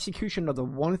 The execution of the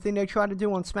one thing they tried to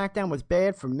do on SmackDown was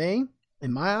bad for me,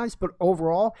 in my eyes, but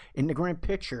overall, in the grand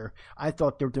picture, I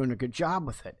thought they were doing a good job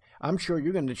with it. I'm sure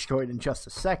you're going to destroy it in just a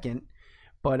second,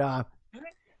 but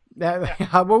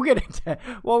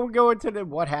we'll go into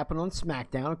what happened on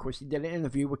SmackDown. Of course, he did an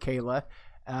interview with Kayla,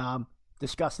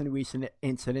 discussing the recent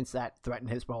incidents that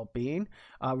threatened his well-being.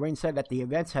 Reigns said that the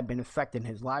events had been affecting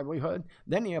his livelihood.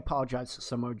 Then he apologized to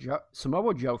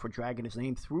Samoa Joe for dragging his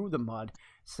name through the mud,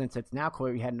 since it's now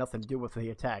clear he had nothing to do with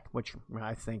the attack, which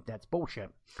I think that's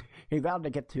bullshit. He vowed to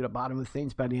get to the bottom of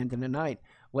things by the end of the night.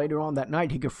 Later on that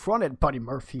night, he confronted Buddy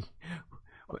Murphy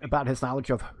about his knowledge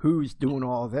of who's doing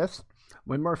all of this.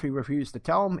 When Murphy refused to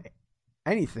tell him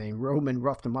anything, Roman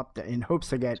roughed him up in hopes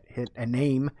to get a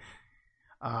name.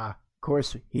 Of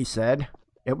course, he said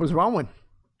it was Rowan.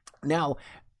 Now,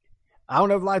 I don't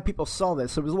know if a lot of people saw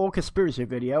this. It was a little conspiracy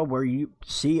video where you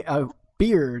see a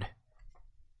beard,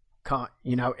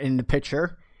 in the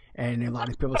picture, and a lot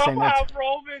of people saying that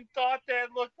Roman thought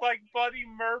that looked like Buddy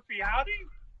Murphy. How do you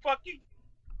fucking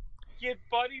get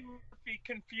Buddy Murphy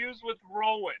confused with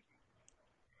Rowan?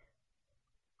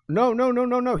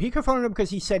 No. He confronted him because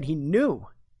he said he knew.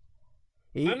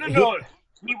 No.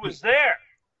 He was there.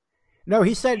 No,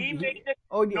 he said he made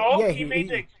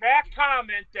the exact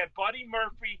comment that Buddy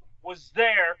Murphy was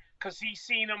there because he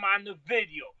seen him on the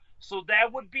video. So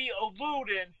that would be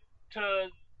alluding to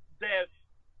that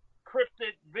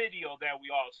cryptic video that we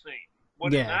all seen.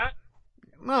 Would it not?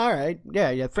 All right.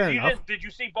 Yeah, fair enough. Did you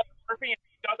see Buddy Murphy in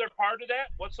the other part of that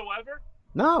whatsoever?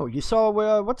 No, you saw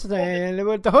what's his name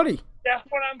with the hoodie. That's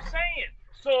what I'm saying.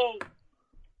 So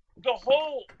the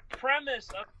whole premise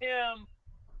of him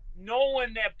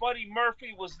knowing that Buddy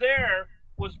Murphy was there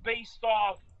was based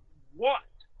off what?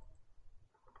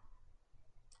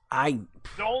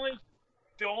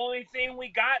 The only thing we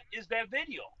got is that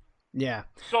video. Yeah.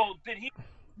 So did he?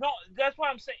 No, that's what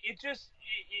I'm saying. It just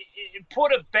it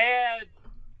put a bad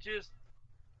just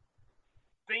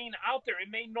thing out there. It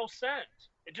made no sense.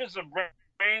 It just a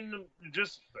random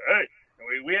just hey,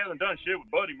 we haven't done shit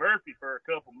with Buddy Murphy for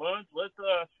a couple months. Let's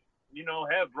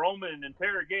have Roman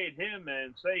interrogate him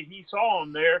and say he saw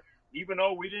him there, even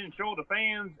though we didn't show the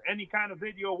fans any kind of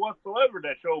video whatsoever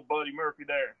that showed Buddy Murphy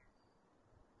there.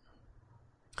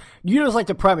 You just like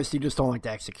the premise, you just don't like the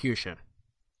execution.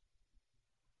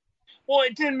 Well,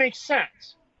 it didn't make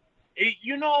sense.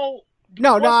 No,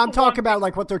 I'm talking about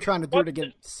like what they're trying to do to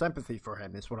get sympathy for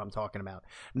him is what I'm talking about.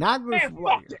 Not with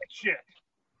fuck that shit.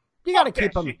 You got to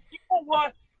keep him. Shit. You know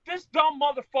what? This dumb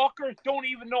motherfucker don't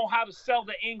even know how to sell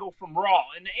the angle from Raw,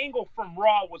 and the angle from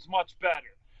Raw was much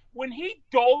better. When he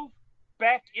dove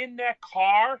back in that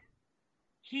car,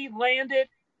 he landed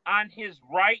on his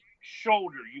right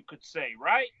shoulder, you could say,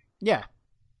 right? Yeah.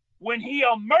 When he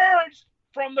emerged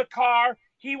from the car,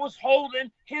 he was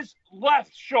holding his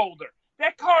left shoulder.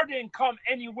 That car didn't come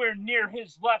anywhere near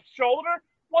his left shoulder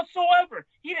whatsoever.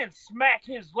 He didn't smack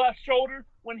his left shoulder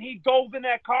when he dove in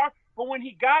that car. But when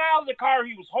he got out of the car,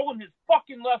 he was holding his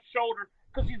fucking left shoulder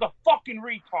because he's a fucking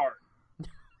retard.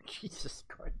 Jesus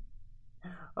Christ.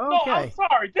 Okay. No, I'm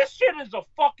sorry. This shit is a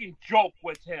fucking joke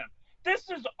with him. This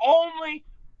is only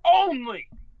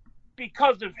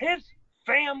because of his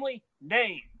family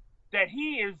name that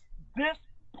he is this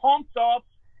pumped up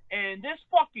and this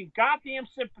fucking goddamn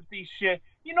sympathy shit.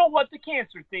 You know what? The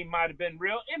cancer thing might have been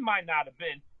real. It might not have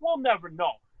been. We'll never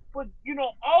know. But,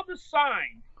 all the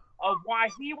signs of why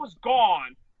he was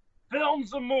gone,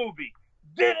 films a movie,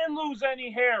 didn't lose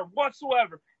any hair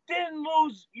whatsoever, didn't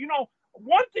lose,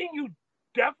 one thing you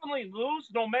definitely lose,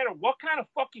 no matter what kind of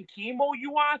fucking chemo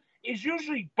you on, is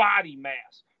usually body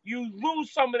mass. You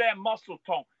lose some of that muscle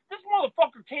tone. This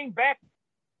motherfucker came back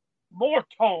more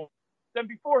toned than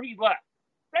before he left.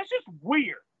 That's just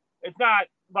weird. It's not,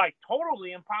 like,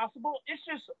 totally impossible. It's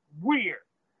just weird.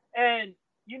 And,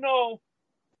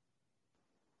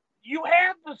 you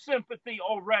have the sympathy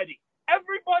already.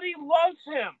 Everybody loves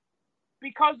him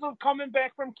because of coming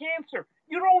back from cancer.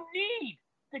 You don't need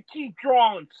to keep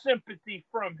drawing sympathy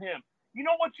from him. You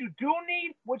know what you do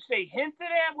need, which they hinted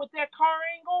at with that car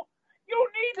angle? You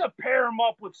need to pair him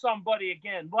up with somebody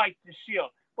again, like The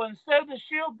Shield. But instead of The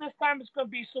Shield, this time it's going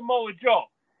to be Samoa Joe.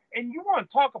 And you want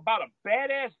to talk about a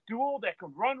badass duo that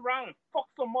can run around and fuck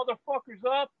some motherfuckers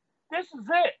up? This is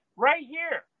it, right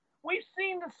here. We've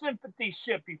seen the sympathy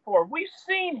shit before. We've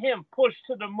seen him push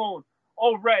to the moon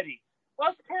already.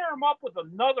 Let's pair him up with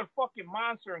another fucking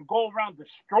monster and go around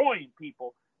destroying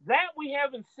people. That we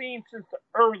haven't seen since the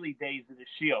early days of The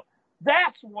Shield.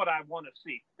 That's what I want to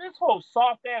see. This whole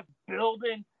soft-ass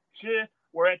building shit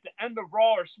where at the end of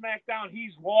Raw or SmackDown,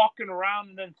 he's walking around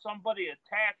and then somebody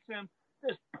attacks him.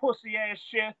 This pussy-ass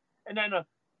shit. And then,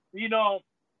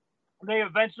 they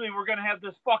eventually were going to have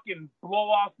this fucking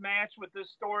blow-off match with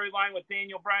this storyline with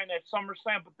Daniel Bryan at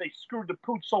SummerSlam, but they screwed the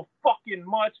pooch so fucking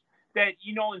much that,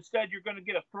 instead you're going to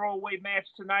get a throwaway match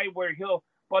tonight where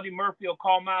Buddy Murphy will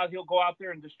call him out. He'll go out there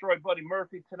and destroy Buddy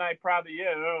Murphy tonight probably.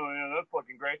 Yeah, that's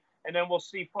fucking great. And then we'll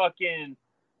see fucking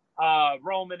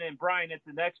Roman and Bryan at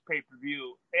the next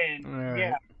pay-per-view. And,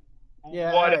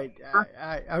 right.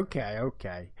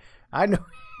 Okay. I know.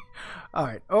 All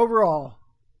right. Overall,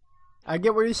 I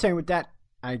get what you're saying with that.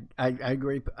 I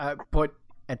agree. But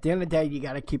at the end of the day, you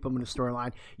got to keep them in the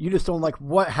storyline. You just don't like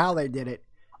how they did it.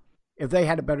 If they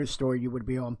had a better story, you would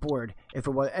be on board. If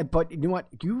it was, but you know what?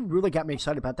 You really got me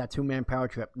excited about that 2-man power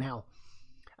trip. Now,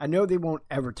 I know they won't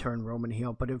ever turn Roman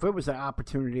heel, but if it was an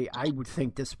opportunity, I would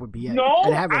think this would be it. No,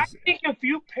 I think if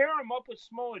you pair him up with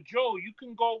Samoa Joe, you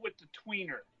can go with the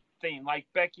tweener thing, like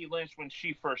Becky Lynch when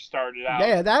she first started out.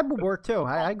 Yeah, that would work too.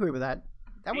 I agree with that.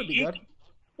 That would be good.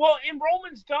 Well, and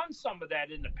Roman's done some of that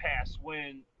in the past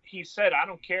when he said, I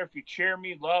don't care if you cheer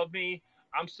me, love me,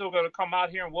 I'm still going to come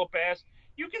out here and whoop ass.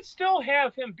 You can still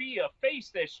have him be a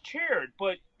face that's cheered,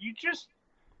 but you just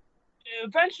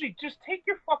eventually just take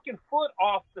your fucking foot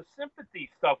off the sympathy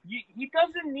stuff. He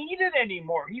doesn't need it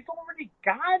anymore. He's already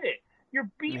got it. You're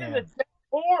beating a dead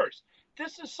horse.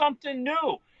 This is something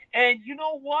new. And you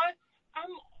know what?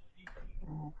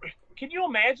 Can you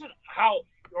imagine how,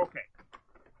 okay,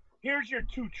 here's your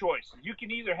two choices. You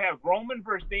can either have Roman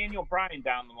versus Daniel Bryan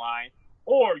down the line,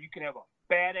 or you can have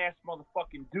a badass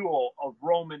motherfucking duo of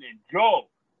Roman and Joe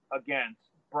against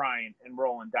Bryan and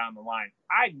Rowan down the line.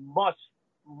 I much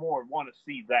more want to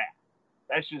see that.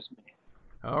 That's just me.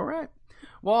 All right.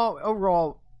 Well,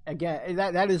 overall, again,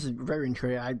 that is very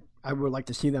intriguing. I would like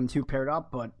to see them two paired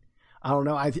up, but I don't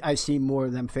know. I see more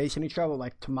of them facing each other,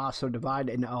 like Tommaso Divide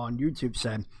and on YouTube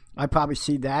said. I probably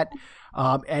see that.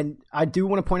 And I do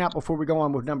want to point out before we go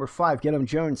on with number 5, Get 'em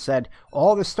Jones said,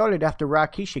 all this started after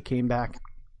Rikishi came back.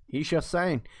 He's just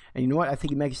saying. And you know what? I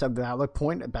think he makes a valid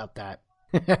point about that.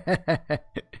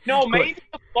 No, maybe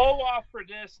the blow off for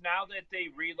this, now that they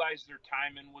realize their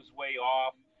timing was way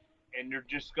off, and they're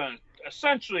just going to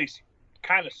essentially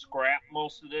kind of scrap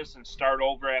most of this and start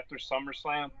over after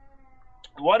SummerSlam.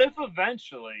 What if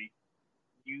eventually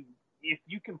if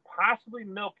you can possibly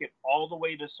milk it all the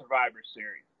way to Survivor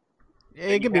Series?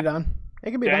 It can be done.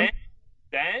 It can be done.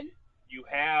 Then you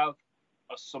have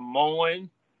a Samoan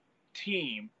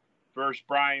team versus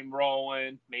Brian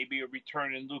Rowan, maybe a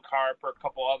returning Luke Harper, a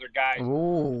couple other guys.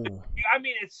 Ooh. I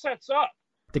mean, it sets up.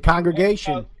 The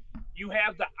congregation. You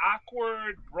have the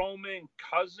awkward Roman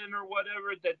cousin or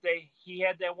whatever that he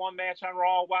had that one match on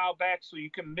Raw a while back, so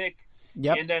you can mix.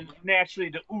 Yep. And then naturally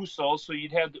the Usos, so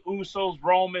you'd have the Usos,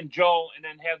 Roman, Joe, and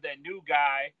then have that new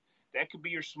guy. That could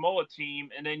be your Samoa team,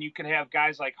 and then you can have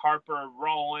guys like Harper,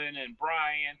 Rowan, and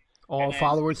Bryan. All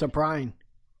followers of Bryan.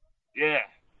 Yeah.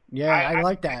 Yeah, I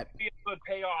like that. Be a good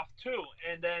payoff too,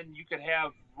 and then you could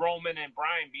have Roman and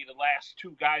Bryan be the last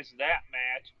two guys of that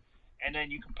match, and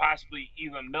then you could possibly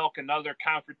even milk another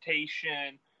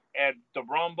confrontation at the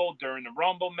Rumble during the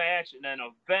Rumble match, and then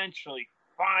eventually,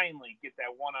 finally, get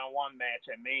that one-on-one match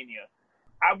at Mania.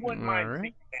 I wouldn't mind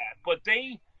seeing that, but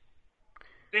they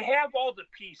have all the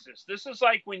pieces. This is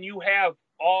like when you have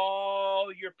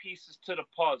all your pieces to the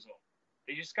puzzle.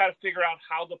 They just got to figure out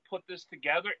how to put this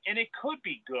together, and it could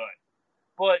be good.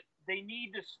 But they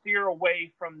need to steer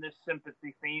away from this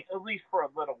sympathy thing, at least for a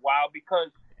little while,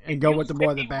 because... And go with the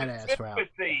more the badass route.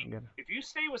 If you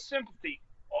stay with sympathy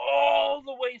all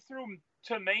the way through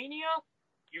to Mania,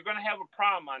 you're going to have a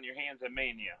problem on your hands at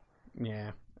Mania.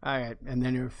 Yeah. All right. And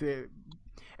then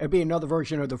it'd be another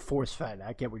version of the Force Fed.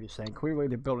 I get what you're saying. Clearly,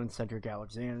 they're building Cedric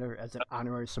Alexander as an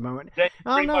honorary Samoan. I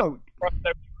don't know.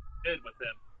 Did with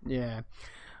him. Yeah.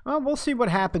 Well, we'll see what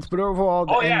happens, but overall...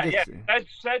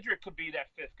 Cedric could be that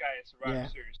 5th guy at Survivor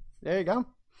Series. There you go.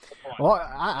 Well,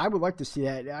 I would like to see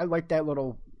that. I like that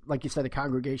little, like you said, the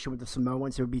congregation with the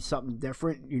Samoans. It would be something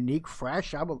different, unique,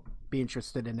 fresh. I would be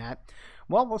interested in that.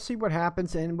 Well, we'll see what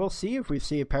happens, and we'll see if we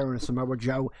see a pairing of Samoa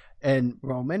Joe and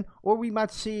Roman, or we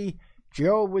might see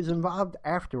Joe was involved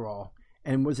after all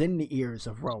and was in the ears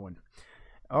of Rowan.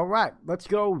 All right, let's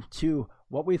go to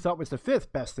what we thought was the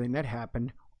 5th best thing that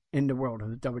happened in the world of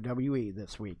the WWE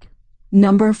this week.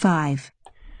 Number 5.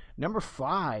 Number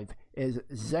 5 is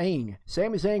Zayn.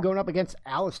 Sami Zayn going up against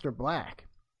Aleister Black.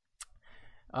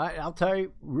 I'll tell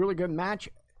you, really good match.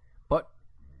 But,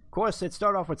 of course, it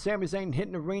started off with Sami Zayn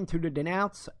hitting the ring to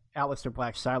denounce Aleister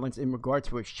Black's silence in regard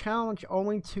to his challenge,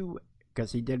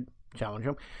 because he did challenge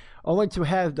him, only to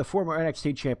have the former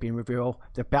NXT champion reveal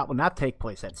the bout will not take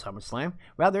place at SummerSlam.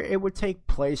 Rather, it would take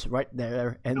place right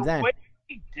there and then. The way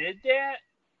he did that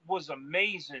was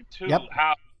amazing, too. Yep.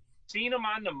 How seen him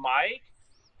on the mic,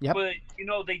 yep. But,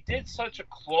 they did such a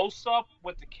close-up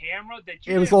with the camera that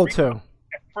it was a little too.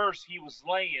 At first, he was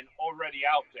laying already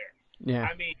out there. Yeah.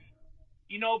 I mean,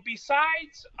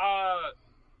 besides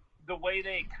the way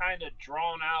they kind of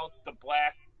drawn out the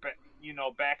Black,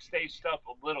 backstage stuff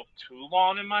a little too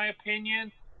long, in my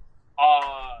opinion,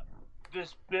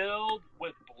 this build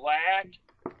with Black,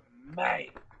 man,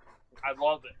 I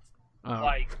love it.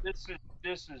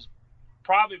 This is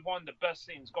probably one of the best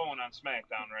things going on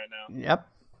SmackDown right now. Yep.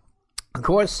 Of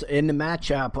course, in the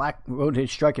match, Black rode his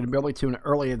striking ability to an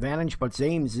early advantage, but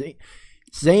Zayn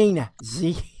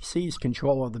seized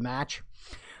control of the match.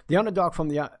 The underdog from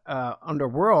the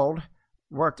Underworld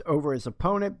worked over his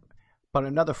opponent, but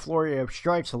another flurry of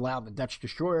strikes allowed the Dutch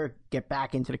Destroyer get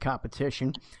back into the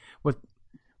competition.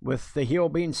 With the heel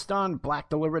being stunned, Black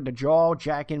delivered the jaw,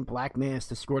 jacking Black Mass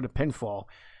to score the pinfall.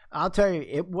 I'll tell you,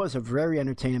 it was a very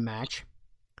entertaining match.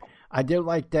 I did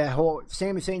like that whole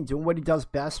Sami Zayn doing what he does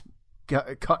best,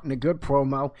 cutting a good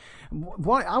promo.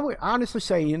 What I would honestly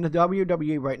say in the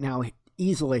WWE right now,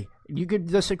 easily, you could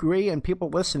disagree, and people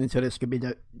listening to this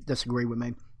could disagree with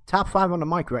me. Top 5 on the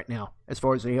mic right now, as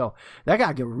far as the heel. That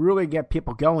guy can really get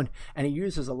people going, and he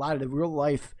uses a lot of the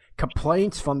real-life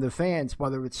complaints from the fans,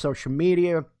 whether it's social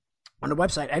media, on the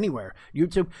website, anywhere,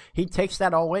 YouTube. He takes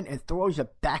that all in and throws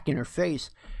it back in her face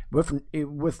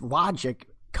with logic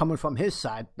coming from his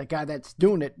side, the guy that's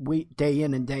doing it day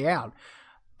in and day out.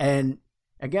 And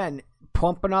again,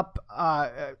 pumping up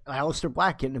Aleister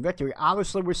Black getting the victory.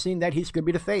 Obviously, we're seeing that he's going to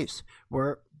be the face,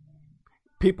 where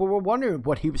people were wondering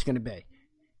what he was going to be.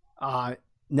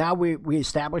 Now we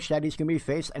established that he's going to be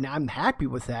face, and I'm happy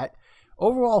with that.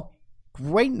 Overall,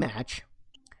 great match,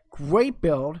 great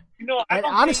build. And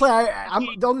honestly,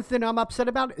 the only thing I'm upset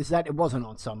about is that it wasn't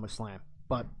on SummerSlam.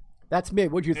 But that's me.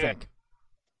 What'd you think?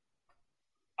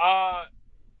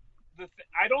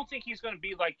 I don't think he's going to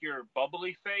be like your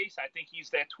bubbly face. I think he's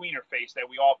that tweener face that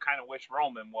we all kind of wish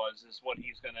Roman was, is what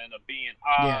he's going to end up being.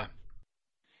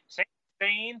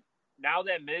 Zayn, now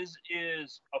that Miz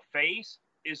is a face,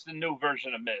 is the new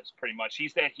version of Miz, pretty much.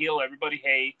 He's that heel everybody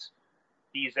hates.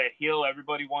 He's that heel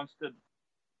everybody wants to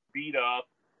beat up.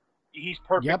 He's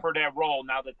perfect for that role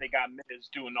now that they got Miz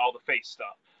doing all the face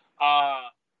stuff.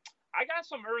 I got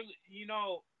some early,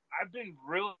 I've been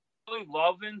really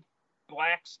loving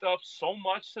Black stuff so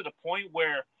much to the point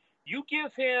where you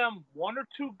give him one or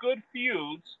two good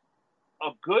feuds,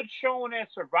 a good showing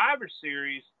at Survivor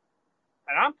Series,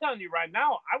 and I'm telling you right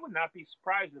now, I would not be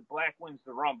surprised if Black wins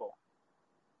the Rumble.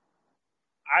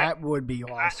 That would be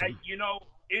awesome.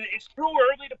 It's too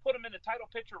early to put him in the title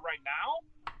picture right now,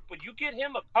 but you get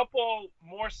him a couple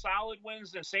more solid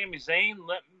wins than Sami Zayn,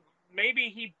 maybe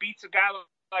he beats a guy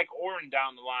like Orton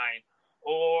down the line,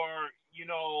 or,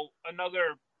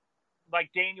 another like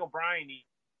Daniel Bryan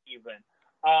even.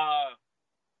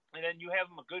 And then you have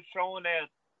him a good showing at,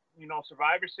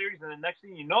 Survivor Series, and the next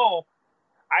thing you know,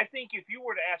 I think if you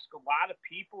were to ask a lot of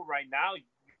people right now,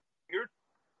 you're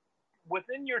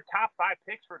within your top 5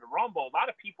 picks for the Rumble, a lot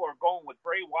of people are going with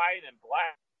Bray Wyatt and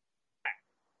Black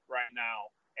right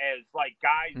now as like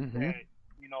guys that,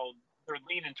 they're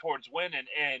leaning towards winning.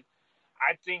 And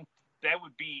I think that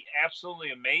would be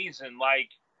absolutely amazing. Like,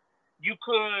 you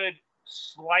could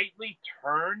slightly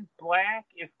turn Black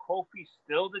if Kofi's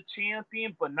still the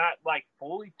champion, but not like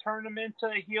fully turn him into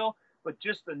a heel, but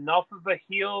just enough of a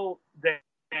heel that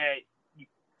you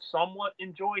somewhat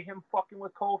enjoy him fucking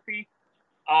with Kofi.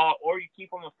 Or you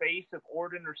keep him a face if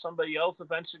Orton or somebody else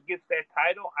eventually gets that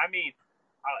title. I mean,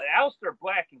 Aleister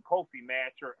Black and Kofi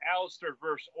match, or Aleister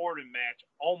versus Orton match,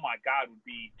 oh my God, would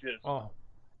be just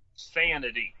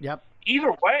sanity. Yep.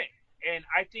 Either way. And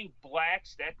I think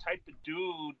Black's that type of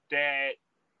dude that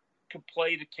could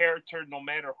play the character no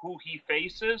matter who he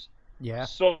faces. Yeah.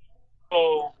 So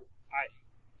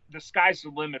the sky's the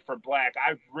limit for Black.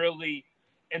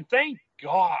 And thank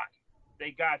God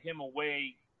they got him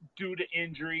away due to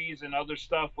injuries and other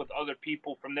stuff with other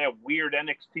people from that weird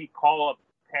NXT call-up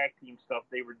tag team stuff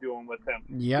they were doing with him.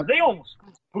 Yeah. They almost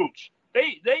pooch.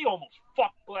 They almost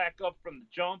fucked Black up from the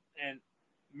jump, and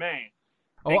man.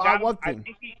 I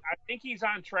think he's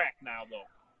on track now, though.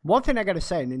 One thing I got to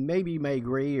say, and maybe you may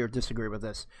agree or disagree with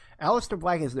this, Aleister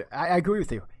Black I agree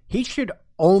with you. He should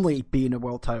only be in a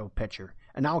world title picture,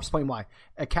 and I'll explain why.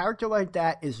 A character like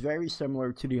that is very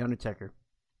similar to The Undertaker.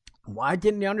 Why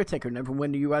didn't The Undertaker never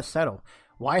win the U.S. title?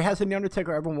 Why hasn't The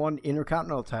Undertaker ever won the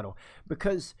Intercontinental title?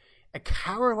 Because a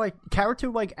character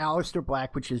like Aleister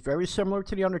Black, which is very similar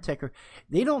to The Undertaker,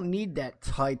 they don't need that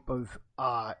type of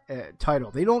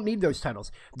title. They don't need those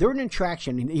titles. They're an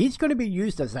attraction, and he's going to be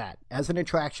used as that, as an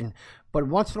attraction. But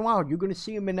once in a while, you're going to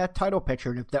see him in that title picture,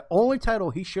 and if the only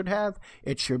title he should have,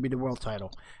 it should be the world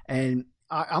title. And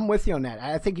I'm with you on that.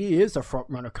 I think he is a front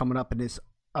runner coming up in this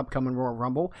upcoming Royal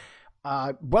Rumble.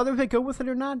 Whether they go with it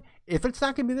or not, if it's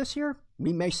not going to be this year,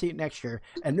 we may see it next year.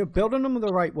 And they're building them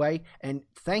the right way. And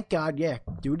thank God,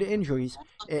 due to injuries,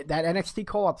 that NXT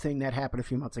call-up thing that happened a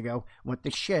few months ago went to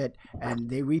shit.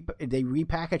 And they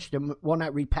repackaged him. Well,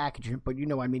 not repackaged him, but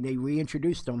they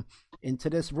reintroduced him into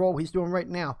this role he's doing right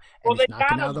now. And he's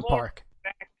knocking out of the park.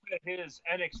 Back to his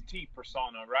NXT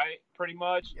persona, right? Pretty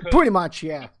much? Pretty much,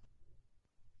 yeah.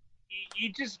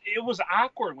 It was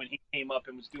awkward when he came up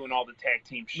and was doing all the tag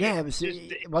team shit. Yeah,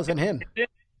 it wasn't him.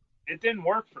 It didn't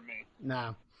work for me.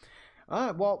 No.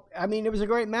 Well, it was a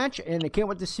great match, and I can't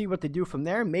wait to see what they do from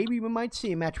there. Maybe we might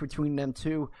see a match between them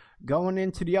two going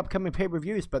into the upcoming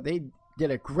pay-per-views, but they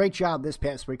did a great job this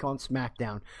past week on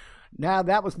SmackDown. Now,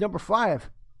 that was number 5.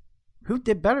 Who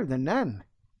did better than them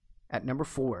at number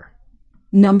 4?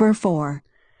 Number 4.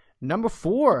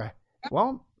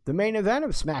 Well, the main event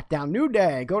of SmackDown, New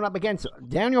Day, going up against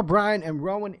Daniel Bryan and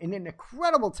Rowan in an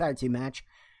incredible tag team match.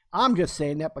 I'm just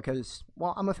saying that because,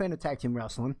 I'm a fan of tag team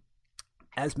wrestling.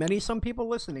 As some people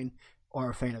listening are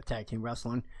a fan of tag team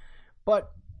wrestling.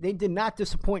 But they did not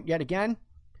disappoint yet again.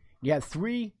 You had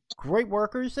 3 great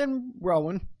workers and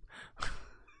Rowan.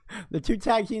 The 2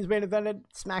 tag teams main evented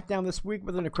SmackDown this week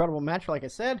with an incredible match, like I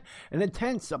said. And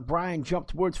intense, Bryan jumped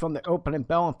towards from the opening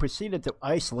bell and proceeded to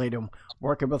isolate him,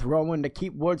 working with Rowan to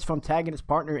keep Woods from tagging his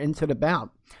partner into the bout.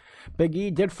 Big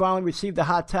E did finally receive the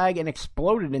hot tag and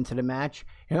exploded into the match.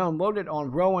 He unloaded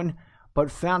on Rowan,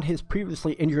 but found his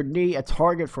previously injured knee a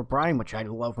target for Bryan, which I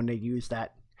love when they use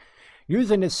that.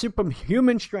 Using his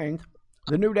superhuman strength,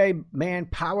 the New Day man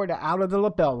powered out of the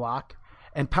lapel lock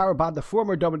and powered by the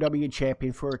former WWE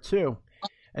champion for a 2.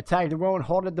 Attacked Rowan,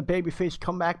 halted the babyface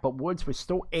comeback, but Woods was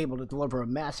still able to deliver a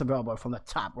massive elbow from the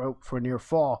top rope for a near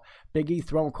fall. Big E,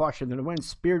 throwing caution to the wind,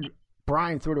 speared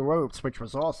Bryan through the ropes, which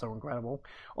was also incredible,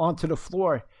 onto the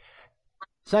floor.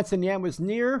 Since in the end was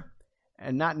near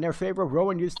and not in their favor,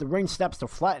 Rowan used the ring steps to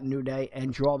flatten New Day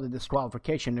and draw the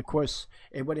disqualification. Of course,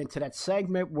 it went into that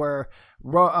segment where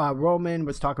Roman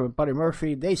was talking with Buddy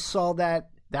Murphy. They saw that.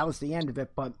 That was the end of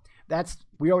it, but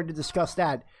we already discussed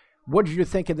that. What did you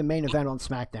think of the main event on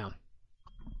SmackDown?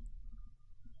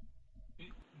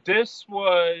 This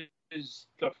was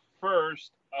the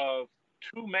first of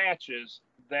 2 matches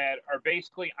that are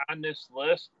basically on this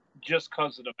list just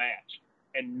because of the match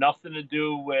and nothing to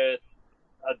do with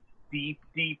a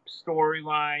deep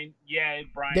storyline. Yeah,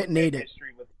 Bryan didn't need it.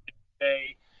 History with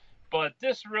today, but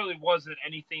this really wasn't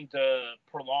anything to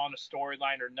prolong a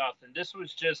storyline or nothing. This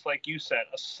was just, like you said,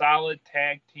 a solid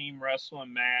tag team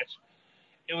wrestling match.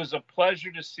 It was a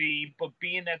pleasure to see, but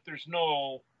being that there's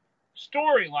no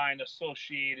storyline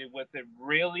associated with it,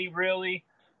 really,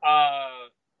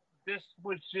 this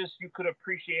was just, you could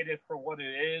appreciate it for what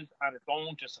it is on its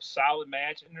own, just a solid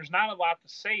match. And there's not a lot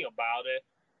to say about it,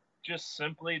 just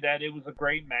simply that it was a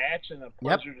great match and a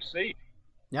pleasure to see.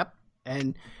 Yep.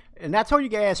 And that's all you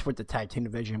can ask with the tag team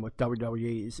division with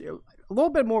WWE is a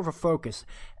little bit more of a focus.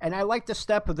 And I like the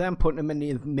step of them putting them in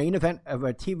the main event of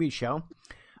a TV show.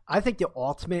 I think the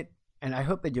ultimate, and I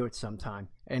hope they do it sometime,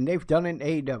 and they've done it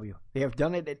in AEW. They have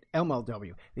done it at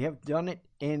MLW. They have done it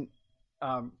in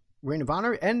Ring of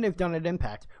Honor, and they've done it at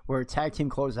Impact, where a tag team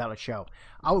closes out a show.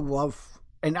 I would love,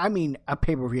 and I mean a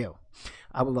pay-per-view.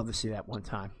 I would love to see that one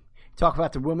time. Talk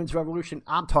about the women's revolution.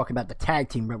 I'm talking about the tag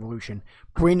team revolution.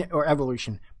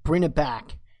 Evolution. Bring it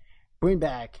back. Bring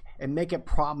back and make it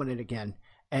prominent again.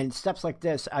 And steps like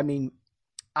this, I mean,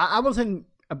 I wasn't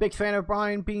a big fan of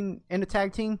Bryan being in a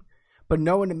tag team, but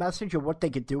knowing the message of what they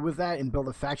could do with that and build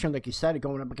a faction, like you said,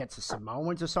 going up against the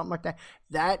Samoans or something like that,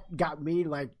 that got me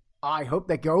like, I hope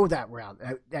they go that route.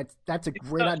 That's a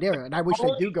great idea, and I wish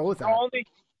they do go with that.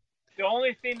 The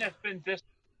only thing that's been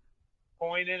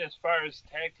disappointing as far as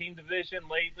tag team division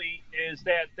lately is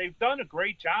that they've done a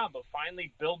great job of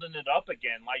finally building it up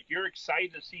again. Like, you're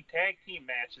excited to see tag team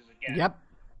matches again.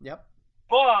 Yep.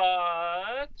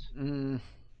 But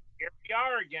here we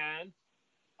are again,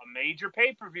 a major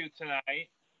pay-per-view tonight,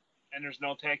 and there's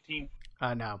no tag team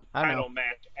title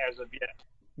match as of yet.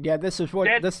 Yeah, this is what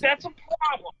that's a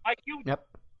problem. Like, you've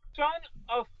done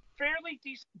a fairly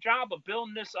decent job of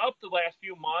building this up the last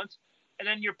few months, and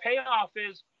then your payoff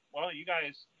is, well,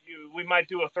 we might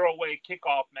do a throwaway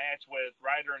kickoff match with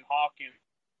Ryder and Hawkins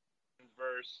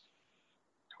versus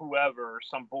whoever or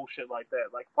some bullshit like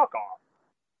that. Like, fuck off.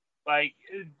 Like,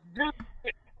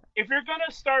 if you're going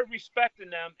to start respecting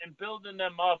them and building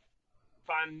them up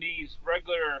on these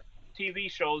regular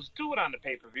TV shows, do it on the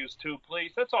pay-per-views too,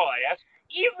 please. That's all I ask.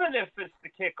 Even if it's the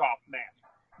kickoff match,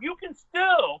 you can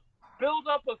still build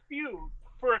up a feud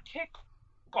for a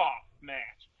kickoff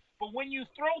match. But when you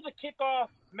throw the kickoff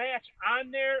match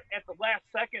on there at the last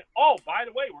second, oh, by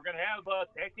the way, we're going to have a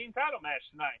tag team title match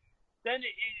tonight, then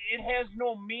it has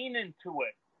no meaning to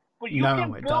it. But you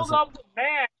can build up the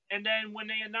match, and then when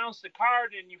they announce the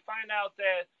card and you find out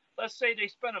that, let's say they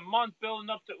spent a month building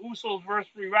up the Usos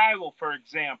versus Revival, for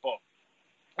example,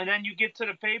 and then you get to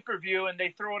the pay-per-view and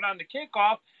they throw it on the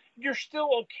kickoff, you're still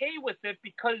okay with it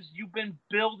because you've been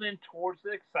building towards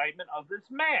the excitement of this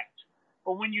match.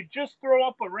 But when you just throw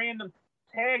up a random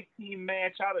tag team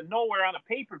match out of nowhere on a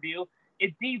pay-per-view,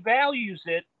 it devalues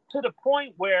it to the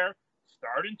point where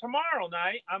starting tomorrow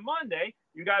night on Monday,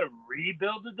 you got to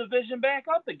rebuild the division back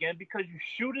up again because you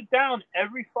shoot it down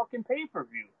every fucking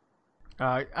pay-per-view.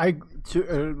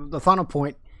 The final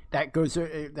point that goes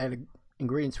that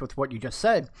ingredients with what you just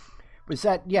said was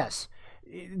that yes,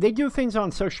 they do things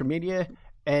on social media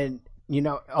and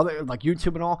other like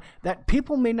YouTube and all that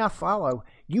people may not follow.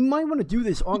 You might want to do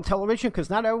this on television because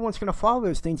not everyone's going to follow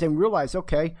those things and realize,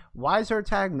 okay, why is there a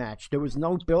tag match? There was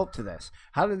no build to this.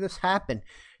 How did this happen?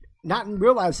 Not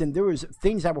realizing there was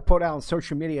things that were put out on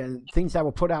social media and things that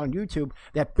were put out on YouTube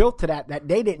that built to that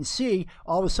they didn't see.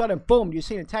 All of a sudden, boom, you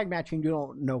see a tag match and you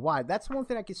don't know why. That's one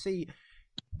thing I can see.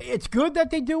 It's good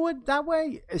that they do it that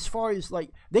way as far as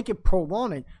like they can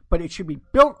prolong it, but it should be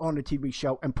built on the TV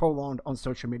show and prolonged on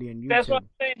social media and YouTube. That's what I'm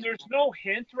saying. There's no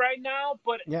hint right now,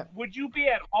 but would you be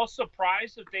at all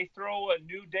surprised if they throw a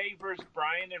New Day versus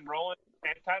Bryan and Rowan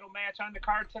tag title match on the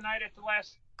card tonight at the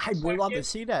last I would love to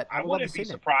see that. I wouldn't be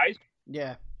surprised.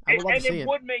 Yeah, I would love to see it. And it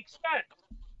would make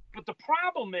sense. But the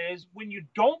problem is when you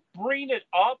don't bring it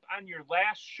up on your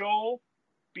last show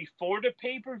before the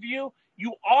pay-per-view,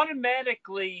 you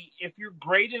automatically, if you're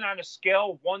graded on a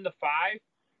scale of 1 to 5,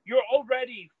 you're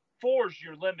already 4's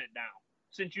your limit now,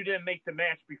 since you didn't make the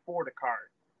match before the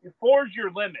card. 4's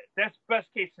your limit. That's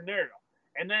best case scenario.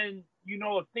 And then,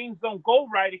 if things don't go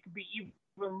right, it could be even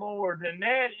more than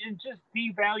that, and just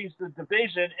devalues the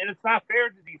division. And it's not fair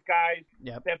to these guys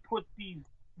that put these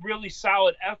really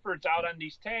solid efforts out on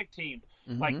these tag teams,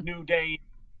 like New Day,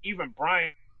 even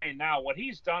Bryan. Now, what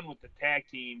he's done with the tag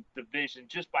team division,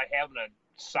 just by having a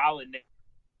solid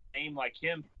name like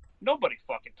him, nobody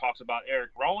fucking talks about Eric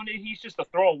Rowan. He's just a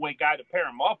throwaway guy to pair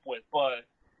him up with. But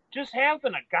just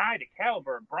having a guy the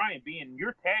caliber of Bryan be in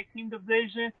your tag team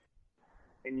division,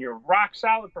 and your rock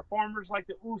solid performers like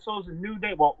the Usos and New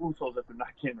Day. Well, Usos if they're not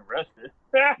getting arrested.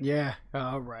 Yeah,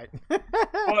 all right.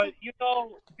 But,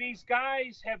 these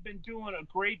guys have been doing a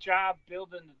great job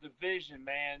building the division,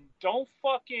 man. Don't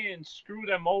fucking screw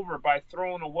them over by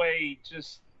throwing away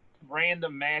just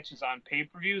random matches on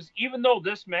pay-per-views. Even though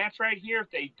this match right here, if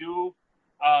they do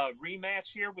a rematch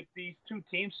here with these two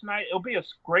teams tonight, it'll be a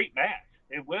great match.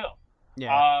 It will.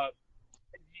 Yeah.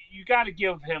 You got to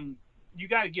give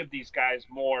these guys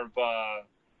more of a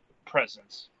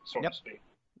presence, so to speak.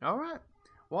 All right.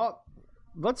 Well,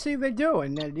 let's see if they do.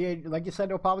 And like you said,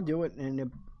 they'll probably do it. And, it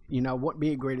wouldn't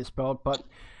be a greatest belt. But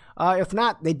if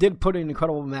not, they did put an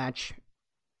incredible match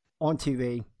on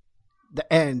TV,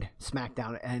 the end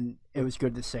SmackDown, and it was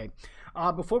good to see.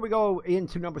 Before we go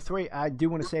into number 3, I do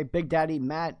want to say Big Daddy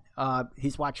Matt,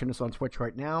 he's watching us on Twitch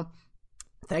right now.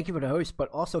 Thank you for the host, but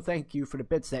also thank you for the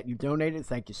bits that you donated.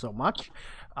 Thank you so much.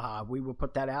 We will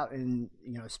put that out and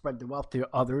spread the wealth to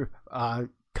other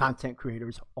content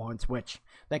creators on Twitch.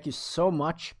 Thank you so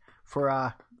much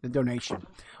for the donation.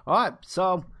 All right,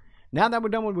 so now that we're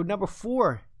done with number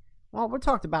 4, well, we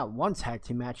talked about one tag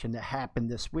team match that happened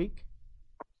this week.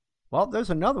 Well, there's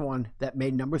another one that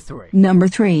made number 3. Number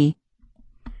 3.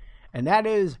 And that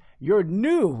is your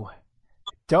new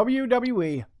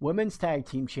WWE Women's Tag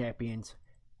Team Champions,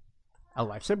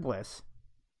 Alexa Bliss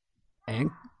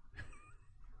and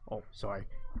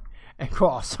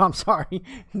Cross. I'm sorry,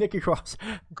 Nikki Cross.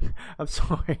 I'm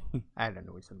sorry. I had a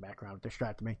noise in the background. It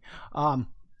distracted me.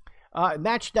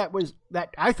 Match that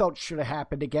I felt should have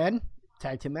happened again.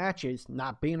 Tag team matches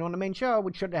not being on the main show,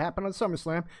 which should have happened on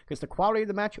SummerSlam because the quality of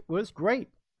the match was great.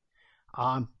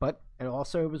 But it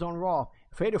also was on Raw.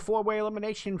 Fatal 4-way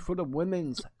elimination for the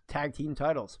women's tag team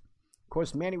titles. Of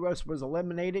course, Mandy Rose was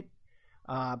eliminated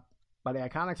by the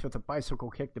Iconics with a bicycle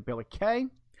kick to Billie Kay.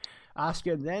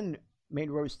 Asuka then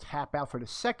made Rose tap out for the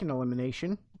second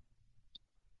elimination.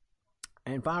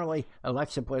 And finally,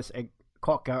 Alexa Bliss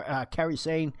caught Kairi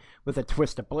Sane with a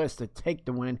twist of bliss to take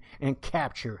the win and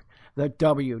capture the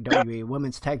WWE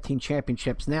Women's Tag Team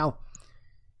Championships. Now,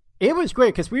 it was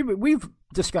great because we've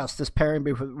discussed this pairing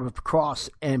with Cross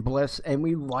and Bliss, and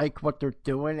we like what they're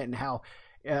doing and how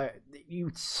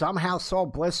you somehow saw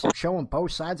Bliss showing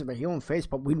both sides of her heel and face,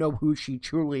 but we know who she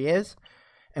truly is.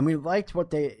 And we liked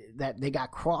that they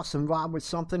got Cross involved with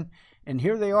something. And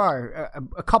here they are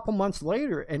a couple months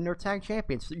later, and they're tag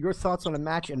champions. Your thoughts on the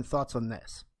match and thoughts on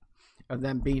this, of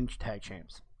them being tag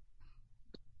champs?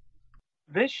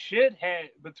 This shit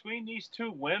between these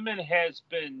two women has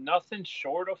been nothing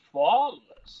short of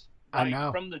flawless. I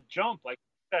know. From the jump, like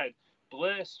you said,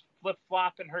 Bliss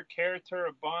flip-flopping her character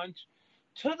a bunch,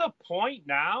 to the point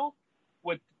now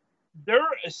with their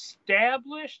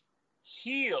established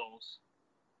heels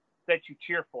that you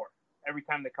cheer for every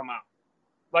time they come out.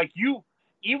 Like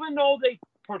even though they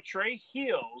portray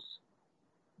heels,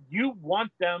 you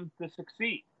want them to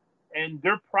succeed. And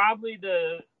they're probably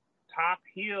the top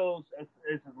heels, at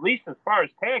least as far as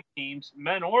tag teams,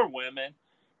 men or women,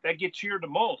 that get cheered the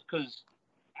most. Because,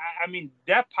 I mean,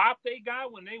 that pop they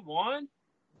got when they won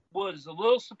was a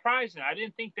little surprising. I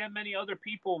didn't think that many other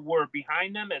people were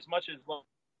behind them as much as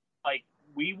like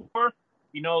we were.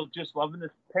 Just loving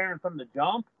this pairing from the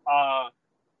jump.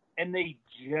 And they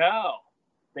gel.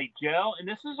 And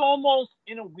this is almost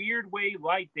in a weird way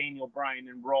like Daniel Bryan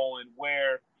and Rowan,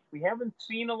 where we haven't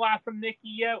seen a lot from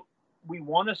Nikki yet. We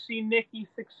want to see Nikki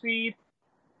succeed,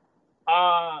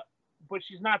 but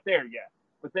she's not there yet.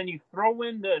 But then you throw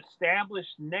in the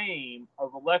established name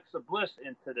of Alexa Bliss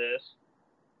into this,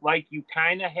 like you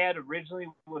kind of had originally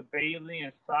with Bayley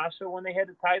and Sasha when they had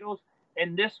the titles,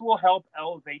 and this will help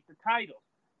elevate the titles.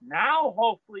 Now,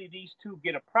 hopefully, these two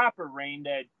get a proper reign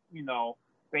that,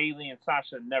 Bayley and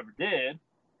Sasha never did,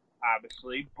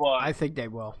 obviously. But I think they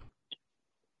will.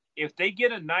 if they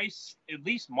get a nice at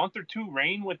least month or two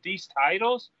reign with these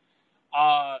titles,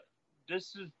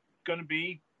 this is going to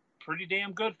be pretty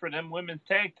damn good for them women's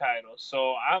tag titles.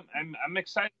 So I'm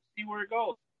excited to see where it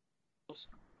goes.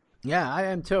 Yeah, I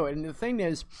am too. And the thing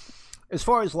is, as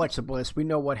far as Alexa Bliss, we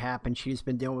know what happened. She's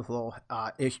been dealing with a little,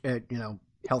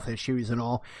 health issues and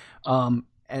all.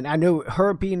 And I know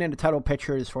her being in the title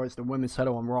picture as far as the women's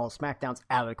title on Raw, SmackDown's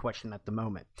out of the question at the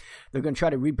moment. They're going to try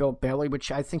to rebuild Bayley,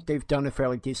 which I think they've done a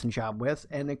fairly decent job with.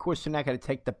 And, of course, they're not going to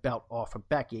take the belt off of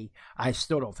Becky. I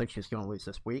still don't think she's going to lose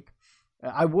this week.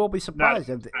 I will be surprised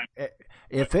if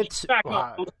it's... not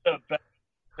going to lose the belt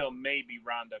until maybe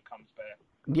Ronda comes back.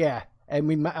 Yeah,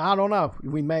 and I don't know.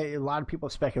 A lot of people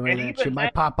speculate that she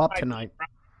might pop up tonight.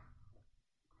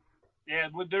 Yeah,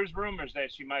 there's rumors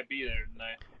that she might be there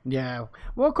tonight. Yeah.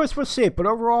 Well, of course, we'll see it. But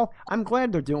overall, I'm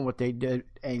glad they're doing what they did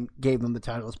and gave them the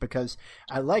titles because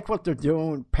I like what they're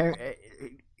doing.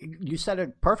 You said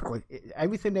it perfectly.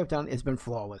 Everything they've done has been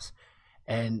flawless.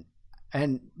 And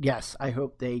yes, I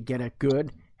hope they get a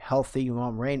good, healthy,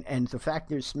 long reign. And the fact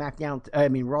there's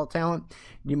Raw talent,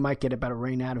 you might get a better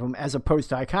reign out of them as opposed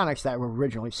to Iconics that were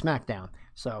originally SmackDown.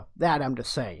 So that I'm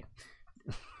just saying.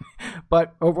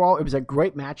 But overall, it was a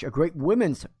great match, a great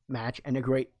women's match, and a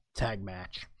great tag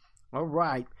match. All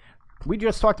right. We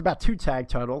just talked about two tag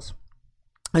titles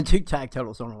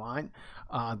on the line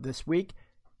this week.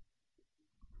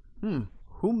 Who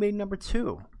made number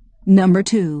 2? Number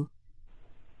 2.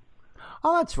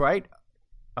 Oh, that's right.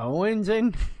 Owens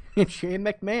and Shane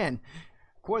McMahon.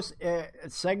 Of course, a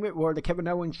segment where the Kevin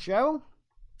Owens show.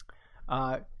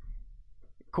 Of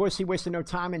course, he wasted no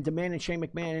time in demanding Shane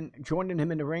McMahon joining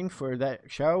him in the ring for that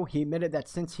show. He admitted that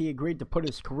since he agreed to put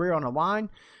his career on the line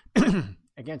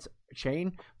against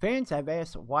Shane, fans have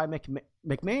asked why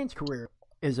McMahon's career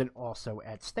isn't also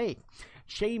at stake.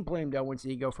 Shane blamed Owens'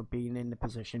 ego for being in the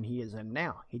position he is in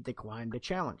now. He declined the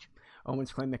challenge.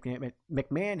 Owens claimed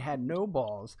McMahon had no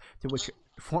balls, to which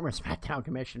former SmackDown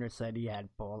commissioner said he had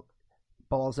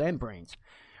balls and brains.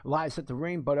 Lies at the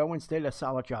ring, but Owens did a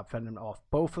solid job fending off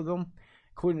both of them,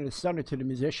 including the stunner to the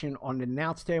musician on the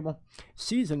announce table.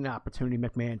 Seizing the opportunity,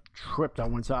 McMahon tripped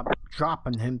Owens up,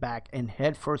 dropping him back and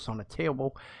head first on the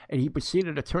table, and he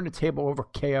proceeded to turn the table over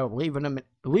KO,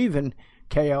 leaving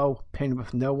KO pinned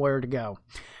with nowhere to go.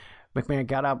 McMahon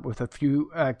got up with a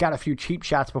few cheap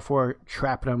shots before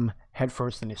trapping him head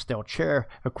first in his steel chair.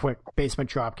 A quick basement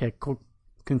dropkick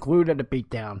concluded the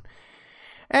beatdown,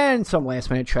 and some last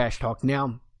minute trash talk.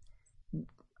 Now,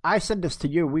 I said this to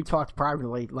you. We talked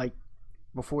privately, like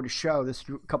before the show, this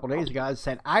a couple days ago. I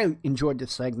said I enjoyed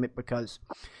this segment because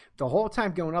the whole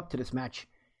time going up to this match,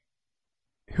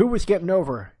 who was getting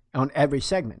over on every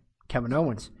segment? Kevin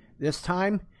Owens. This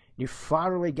time, you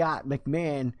finally got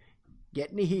McMahon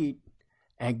getting the heat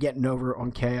and getting over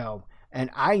on KO. And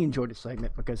I enjoyed the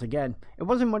segment because, again, it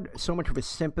wasn't so much of a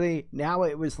sympathy. Now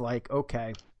it was like,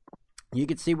 okay, you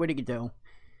could see what he could do.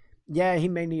 Yeah, he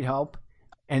may need help,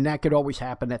 and that could always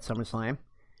happen at SummerSlam.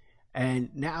 And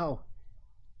now,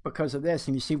 because of this,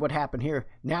 and you see what happened here,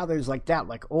 now there's like that,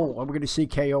 like, oh, we're going to see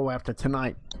KO after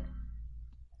tonight.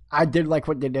 I did like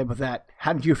what they did with that.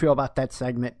 How did you feel about that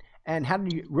segment? And how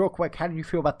did you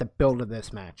feel about the build of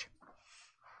this match?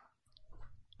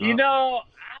 You know,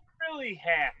 I'm really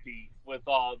happy with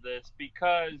all this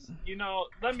because,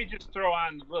 let me just throw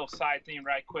on a little side thing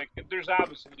right quick. There's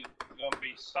obviously going to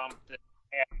be something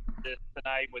after this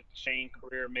tonight with Shane's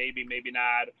career, maybe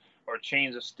not, or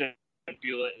change of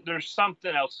stipulate. There's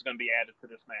something else is going to be added to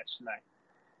this match tonight.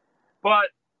 But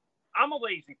I'm a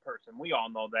lazy person. We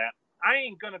all know that. I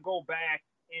ain't going to go back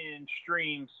in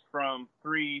streams from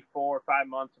 3, 4, 5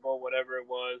 months ago, whatever it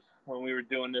was, when we were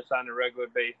doing this on a regular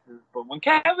basis. But when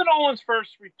Kevin Owens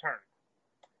first returned,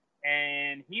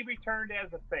 and he returned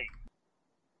as a face,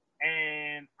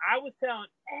 and I was telling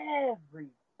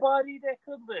everybody that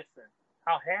could listen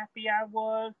how happy I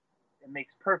was. It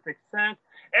makes perfect sense.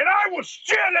 And I was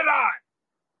shitted on!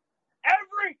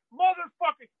 Every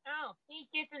motherfucker. Oh, he's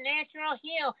just a natural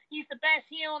heel. He's the best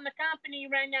heel in the company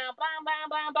right now. Blah, blah,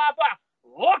 blah, blah, blah.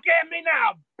 Look at me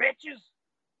now, bitches.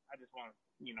 I just want to,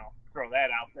 throw that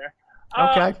out there.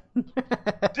 Okay.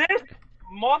 This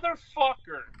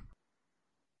motherfucker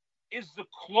is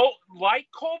like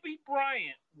Kobe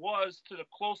Bryant was to the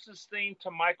closest thing to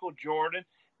Michael Jordan.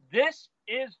 This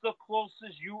is the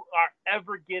closest you are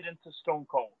ever getting to Stone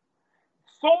Cold.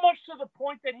 So much to the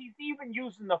point that he's even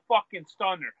using the fucking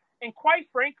stunner. And quite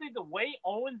frankly, the way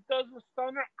Owens does the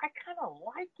stunner, I kind of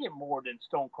like it more than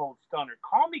Stone Cold Stunner.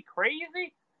 Call me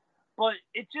crazy, but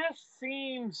it just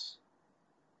seems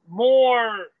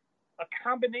more a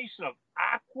combination of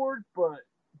awkward but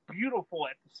beautiful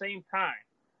at the same time.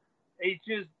 It's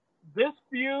just, this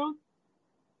feud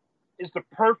is the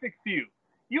perfect feud.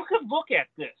 You could look at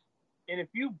this, and if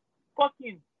you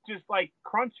fucking just like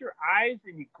crunch your eyes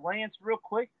and you glance real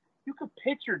quick, you could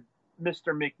picture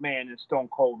Mr. McMahon and Stone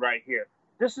Cold right here.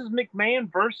 This is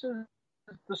McMahon versus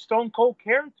the Stone Cold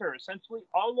character, essentially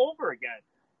all over again.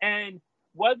 And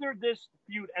whether this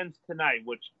feud ends tonight,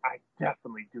 which I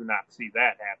definitely do not see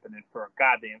that happening for a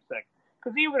goddamn second,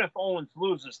 because even if Owens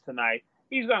loses tonight,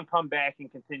 he's going to come back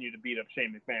and continue to beat up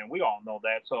Shane McMahon. We all know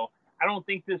that. So I don't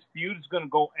think this feud is going to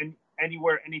go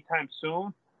anywhere anytime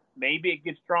soon. Maybe it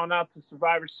gets drawn out to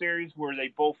Survivor Series where they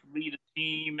both lead a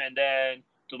team and then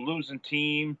the losing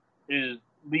team is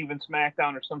leaving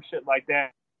SmackDown or some shit like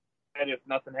that if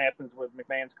nothing happens with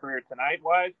McMahon's career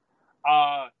tonight-wise.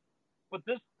 But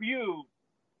this feud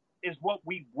is what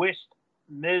we wished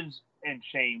Miz and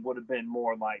Shane would have been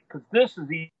more like, because this is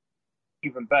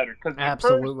even better. Because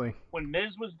absolutely, when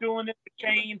Miz was doing it with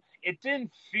Shane, it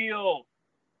didn't feel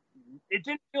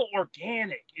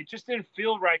organic. It just didn't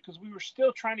feel right because we were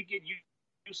still trying to get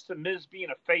used to Miz being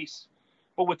a face.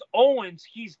 But with Owens,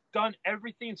 he's done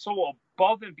everything so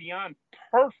above and beyond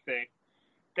perfect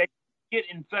that you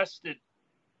get invested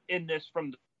in this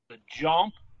from the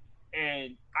jump.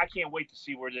 And I can't wait to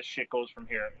see where this shit goes from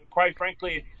here. Quite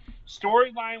frankly,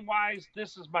 storyline-wise,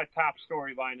 this is my top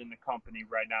storyline in the company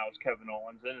right now is Kevin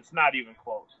Owens, and it's not even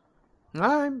close. All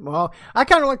right. Well, I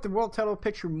kind of like the world title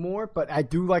picture more, but I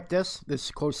do like this. This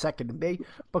is close second to me.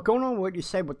 But going on what you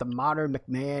said with the modern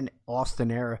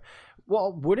McMahon-Austin era,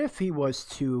 well, what if he was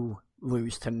to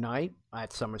lose tonight at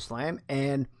SummerSlam,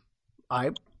 and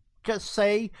I just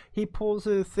say he pulls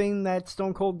the thing that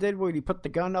Stone Cold did where he put the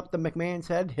gun up the McMahon's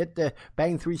head, hit the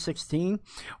bang 316.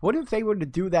 What if they were to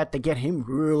do that to get him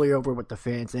really over with the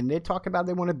fans? And they talk about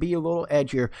they want to be a little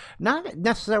edgier, not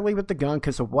necessarily with the gun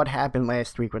because of what happened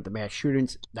last week with the mass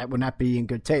shootings. That would not be in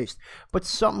good taste. But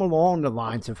something along the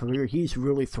lines of where he's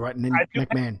really threatening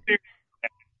McMahon.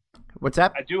 What's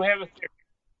that? I do have a theory.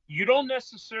 You don't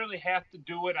necessarily have to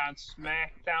do it on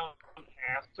SmackDown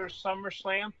after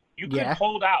SummerSlam. You can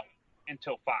hold out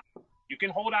until Fox. You can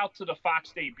hold out to the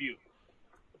Fox debut.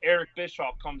 Eric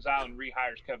Bischoff comes out and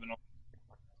rehires Kevin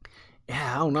Owens.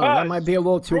 Yeah, I don't know. That might be a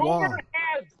little too long. Rumor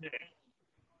has it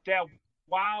that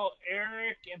while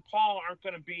Eric and Paul aren't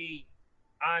going to be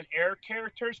on-air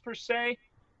characters per se,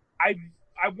 I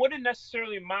wouldn't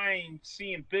necessarily mind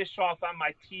seeing Bischoff on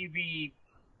my TV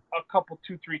a couple,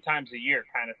 2-3 times a year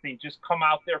kind of thing. Just come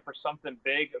out there for something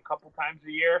big a couple times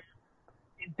a year.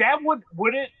 That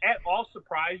wouldn't at all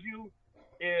surprise you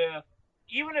if,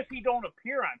 even if he don't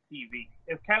appear on TV,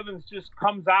 if Kevin's just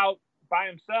comes out by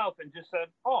himself and just said,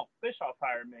 oh, Bischoff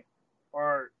hired me,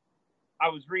 or I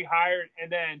was rehired,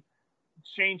 and then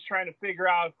Shane's trying to figure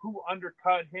out who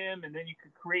undercut him, and then you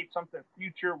could create something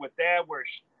future with that where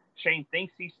Shane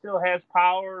thinks he still has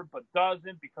power but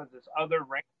doesn't because this other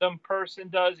random person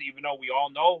does, even though we all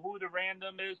know who the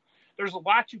random is. There's a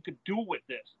lot you could do with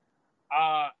this.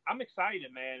 I'm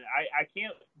excited, man. I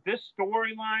can't. This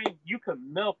storyline, you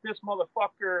can milk this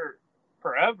motherfucker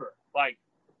forever. Like,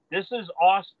 this is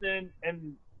Austin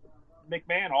and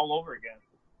McMahon all over again.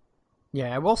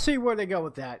 Yeah, we'll see where they go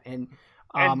with that. And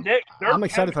I'm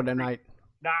excited for tonight.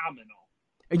 Phenomenal.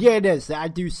 Yeah, it is. I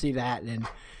do see that. And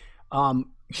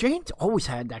Shane's always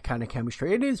had that kind of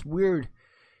chemistry. It is weird.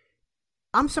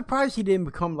 I'm surprised he didn't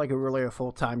become like a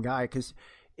full-time guy because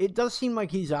it does seem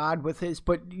like he's odd with his,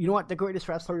 but you know what? The greatest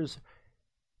wrestlers,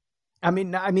 I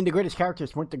mean, the greatest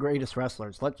characters weren't the greatest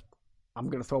wrestlers. I'm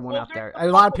going to throw one out there. A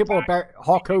lot of people are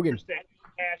Hulk Hogan. That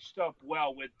matched up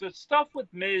well with the stuff with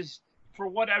Miz. For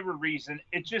whatever reason,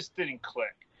 it just didn't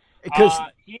click. Because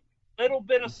he a little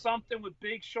bit of something with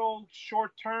Big Show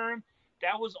short term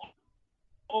that was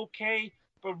okay,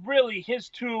 but really his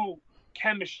two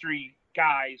chemistry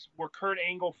guys were Kurt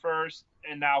Angle first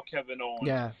and now Kevin Owens.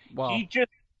 Yeah, well, he just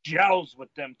gels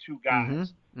with them two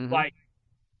guys. Like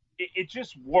it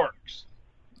just works.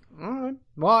 All right.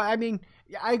 Well, I mean,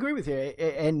 I agree with you,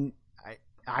 and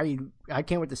I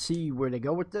can't wait to see where they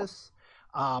go with this.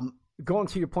 Going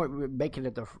to your point, making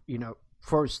it the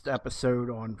first episode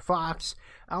on Fox.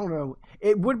 I don't know.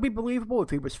 It would be believable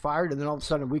if he was fired and then all of a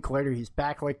sudden a week later he's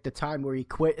back, like the time where he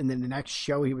quit and then the next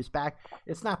show he was back.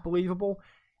 It's not believable.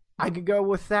 I could go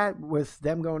with that, with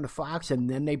them going to Fox and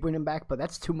then they bring him back, but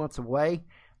that's 2 months away.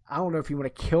 I don't know if you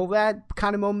want to kill that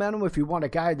kind of momentum, if you want a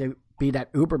guy to be that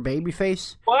uber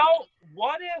babyface. Well,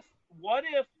 what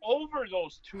if over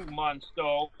those 2 months,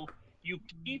 though, you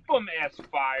keep him as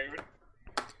fired,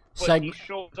 but he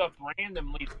shows up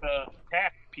randomly to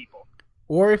attack people?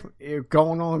 Or if you're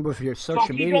going on with your social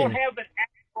media. So he don't have an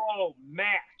actual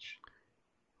match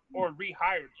or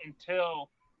rehired until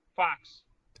Fox.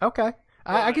 Okay,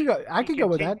 I could go. I could go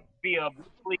with that. Be a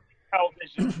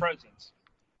television presence.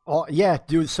 Oh yeah,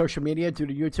 do the social media, do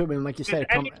the YouTube, and like you said,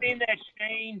 anything that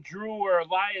Shane, Drew, or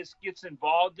Elias gets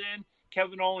involved in,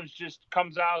 Kevin Owens just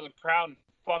comes out of the crowd and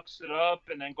fucks it up,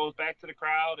 and then goes back to the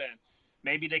crowd, and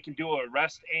maybe they can do a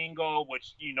arrest angle,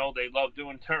 which they love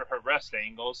doing their arrest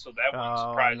angles, so that wouldn't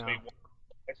surprise me.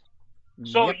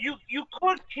 So Yep. you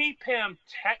could keep him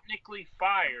technically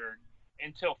fired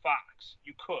until Fox.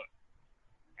 You could,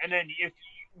 and then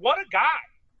what a guy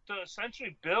to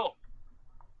essentially build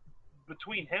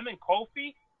between him and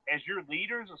Kofi as your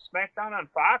leaders of SmackDown on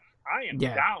Fox. I am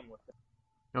down with it.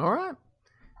 All right.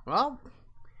 Well,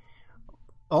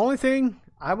 the only thing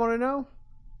I want to know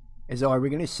is, are we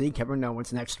going to see Kevin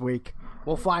Owens next week?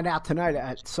 We'll find out tonight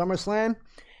at SummerSlam.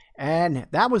 And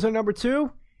that was our number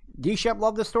 2. D-Shep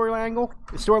loved the storyline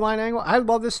angle. I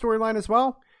love this storyline as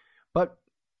well. But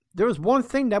there was one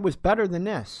thing that was better than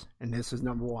this, and this is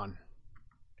number 1.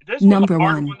 This was a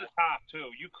hard one to top, too.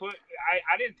 You could.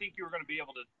 I didn't think you were going to be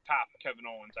able to top Kevin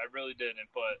Owens. I really didn't,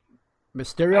 but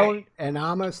Mysterio and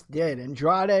Amos did.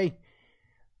 Andrade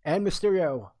and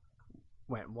Mysterio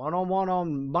went one-on-one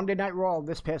on Monday Night Raw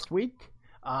this past week.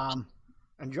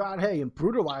 Andrade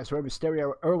brutalized Rey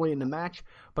Mysterio early in the match,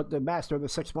 but the master of the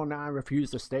 619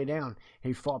 refused to stay down.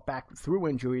 He fought back through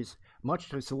injuries, much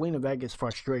to Selena Vega's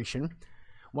frustration.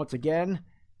 Once again,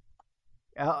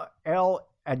 El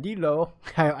Adilo,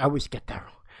 I always get that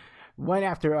wrong, went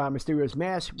after Mysterio's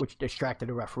mask, which distracted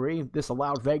the referee. This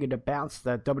allowed Vega to bounce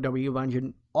the WWE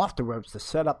legend off the ropes to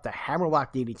set up the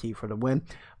Hammerlock DDT for the win.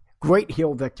 Great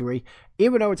heel victory.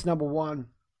 Even though it's number 1,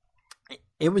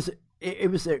 it was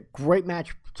a great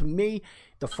match. To me,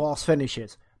 the false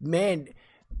finishes. Man,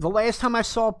 the last time I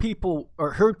saw people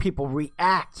or heard people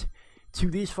react to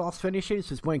these false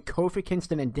finishes is when Kofi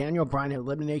Kingston and Daniel Bryan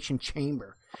Elimination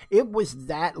Chamber. It was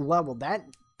that level, that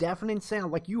deafening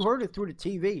sound, like you heard it through the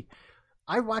TV.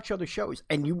 I watch other shows,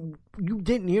 and you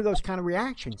didn't hear those kind of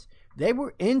reactions. They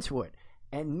were into it.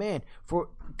 And man, for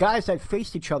guys that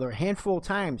faced each other a handful of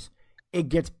times, it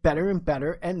gets better and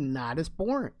better and not as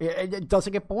boring. It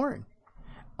doesn't get boring.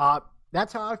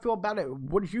 That's how I feel about it.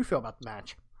 What did you feel about the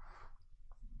match?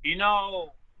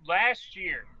 Last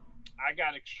year, I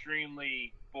got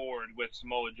extremely bored with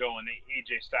Samoa Joe and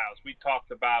AJ Styles. We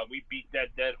beat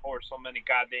that dead horse so many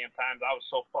goddamn times. I was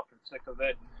so fucking sick of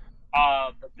it.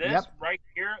 But this right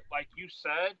here, like you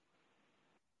said,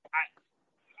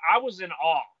 I was in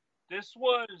awe. This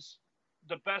was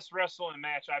the best wrestling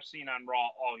match I've seen on Raw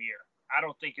all year. I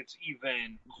don't think it's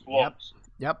even close.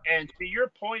 Yep. And to your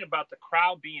point about the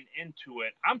crowd being into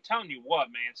it, I'm telling you what,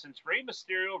 man, since Rey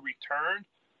Mysterio returned,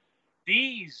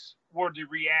 these were the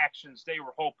reactions they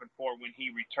were hoping for when he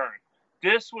returned.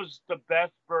 This was the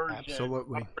best version of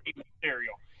Rey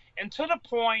Mysterio. And to the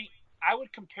point, I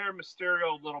would compare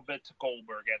Mysterio a little bit to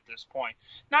Goldberg at this point.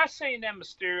 Not saying that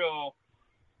Mysterio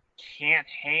can't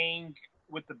hang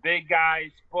with the big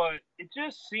guys, but it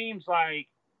just seems like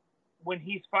when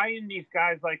he's fighting these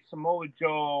guys like Samoa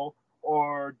Joe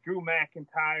or Drew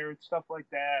McIntyre and stuff like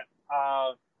that,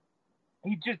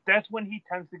 that's when he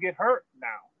tends to get hurt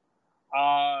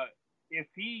now. If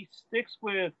he sticks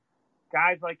with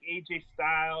guys like AJ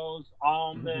Styles,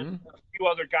 Almas, a few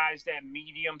other guys that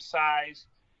medium size,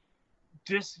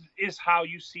 this is how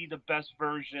you see the best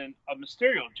version of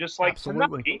Mysterio. Just like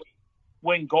tonight,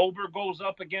 when Goldberg goes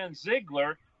up against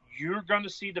Ziggler, you're going to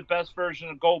see the best version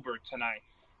of Goldberg tonight.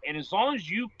 And as long as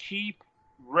you keep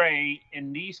Rey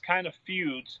in these kind of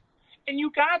feuds, and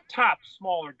you got top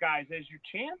smaller guys as your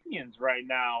champions right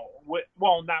now,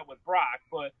 not with Brock,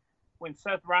 but when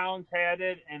Seth Rollins had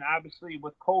it, and obviously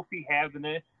with Kofi having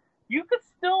it, you could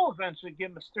still eventually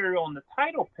get Mysterio in the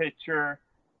title picture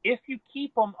if you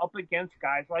keep him up against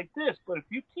guys like this. But if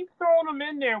you keep throwing him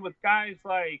in there with guys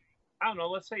like, I don't know,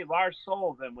 let's say Lars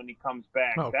Sullivan when he comes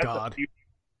back. God.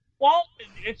 Well,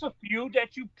 it's a feud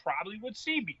that you probably would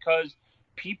see because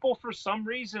people, for some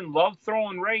reason, love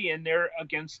throwing Rey in there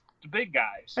against the big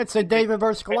guys. It's a David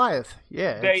versus Goliath.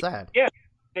 Yeah, it's sad. Yeah,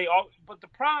 but the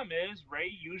problem is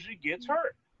Rey usually gets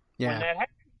hurt when that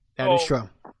happens. That is true.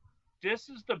 This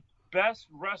is the best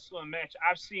wrestling match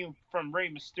I've seen from Rey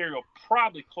Mysterio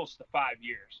probably close to 5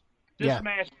 years. This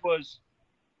match was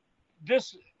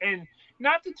and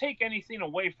not to take anything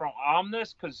away from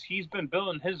Omnis, because he's been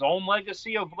building his own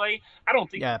legacy of late. I don't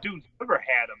think the dude's ever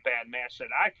had a bad match that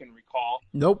I can recall.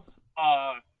 Nope.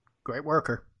 Great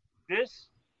worker. This,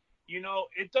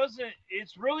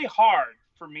 it's really hard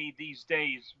for me these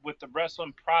days with the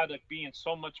wrestling product being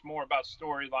so much more about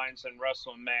storylines and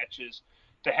wrestling matches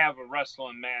to have a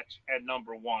wrestling match at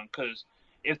number 1. Because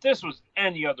if this was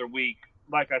any other week,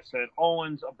 like I said,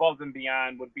 Owens above and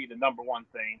beyond would be the number one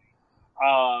thing.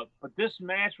 But this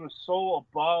match was so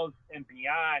above and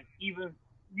beyond. Even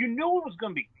you knew it was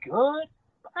going to be good,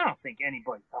 but I don't think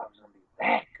anybody thought it was going to be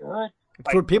that good.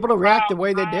 For people to react the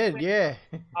way they did, yeah.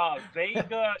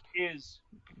 Vega is,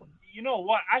 you know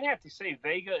what? I'd have to say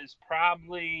Vega is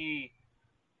probably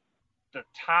the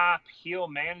top heel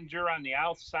manager on the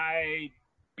outside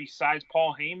besides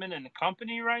Paul Heyman and the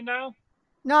company right now.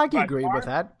 No, I can agree with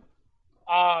that.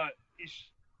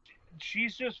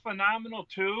 She's just phenomenal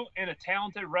too, and a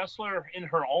talented wrestler in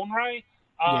her own right.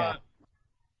 Yeah.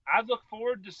 I look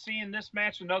forward to seeing this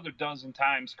match another dozen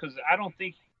times because I don't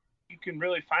think you can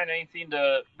really find anything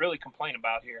to really complain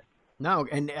about here. No,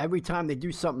 and every time they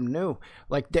do something new,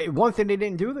 like one thing they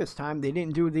didn't do this time, they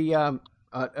didn't do the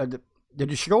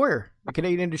Destroyer, the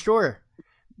Canadian Destroyer.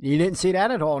 You didn't see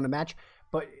that at all in the match,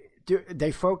 but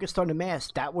they focused on the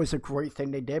mask. That was a great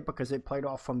thing they did because it played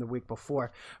off from the week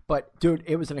before. But dude,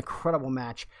 it was an incredible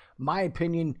match. My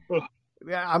opinion,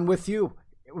 I'm with you.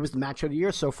 It was the match of the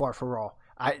year so far for Raw.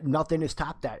 Nothing has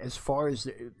topped that as far as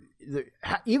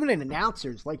even in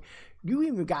announcers. Like, you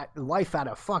even got life out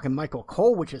of fucking Michael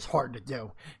Cole, which is hard to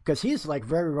do because he's like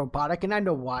very robotic, and I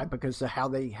know why, because of how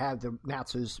they have the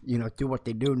announcers, do what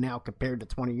they do now compared to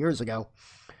 20 years ago.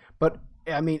 But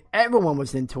I mean, everyone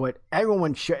was into it.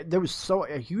 Everyone there was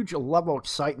a huge level of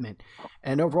excitement,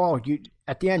 and overall,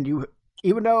 at the end,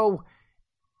 even though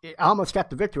it almost got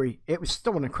the victory, it was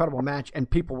still an incredible match, and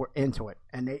people were into it,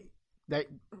 and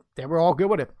they were all good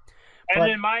with it. And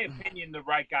in my opinion, the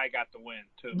right guy got the win,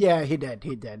 too. Yeah, he did,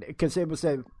 because it was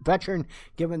a veteran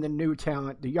giving the new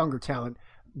talent, the younger talent,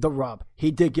 the rub.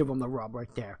 He did give him the rub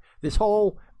right there.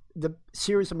 The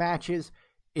series of matches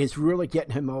is really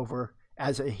getting him over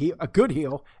as a good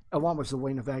heel, along with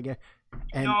Zelina Vega.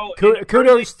 And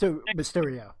kudos to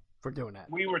Mysterio for doing that.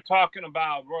 We were talking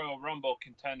about Royal Rumble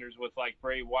contenders with like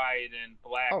Bray Wyatt and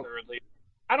Black earlier.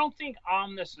 I don't think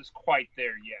Omnis is quite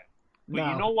there yet. But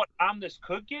you know what Omnis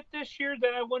could get this year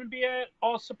that I wouldn't be at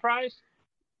all surprised?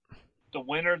 The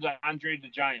winner of the Andre the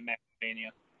Giant Mania.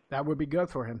 That would be good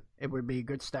for him. It would be a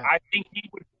good step. I think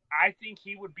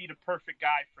he would be the perfect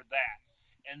guy for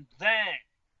that. And then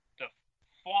the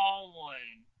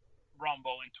following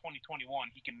Rumble in 2021,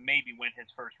 he can maybe win his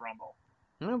first Rumble.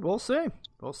 Yeah, we'll see.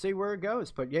 We'll see where it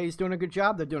goes. But yeah, he's doing a good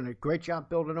job. They're doing a great job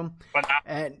building him.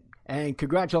 And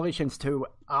congratulations to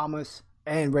Almas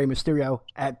and Rey Mysterio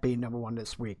at being number one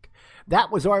this week.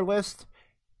 That was our list.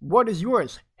 What is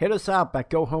yours? Hit us up at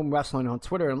Go Home Wrestling on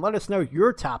Twitter and let us know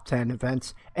your top 10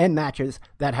 events and matches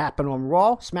that happen on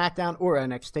Raw, SmackDown, or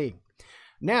NXT.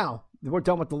 Now, we're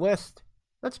done with the list.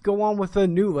 Let's go on with a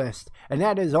new list, and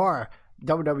that is our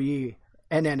WWE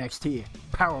and NXT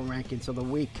Power Rankings of the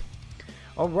week.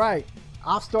 All right,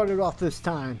 I'll start it off this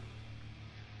time.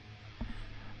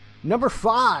 Number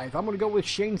 5, I'm going to go with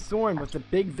Shane Thorne with the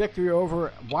big victory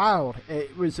over Wild.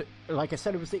 It was, like I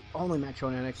said, it was the only match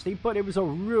on NXT, but it was a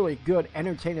really good,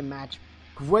 entertaining match.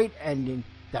 Great ending.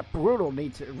 That brutal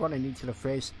running knee to the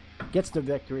face gets the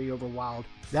victory over Wild.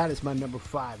 That is my number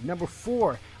 5. Number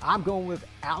 4, I'm going with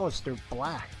Aleister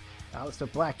Black.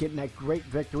 Aleister Black getting that great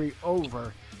victory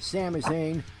over Sami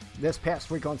Zayn this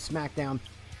past week on SmackDown.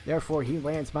 Therefore, he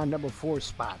lands my number 4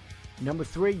 spot. Number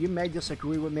 3, you may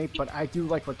disagree with me, but I do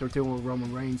like what they're doing with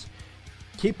Roman Reigns.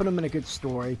 Keeping him in a good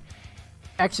story.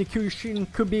 Execution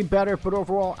could be better, but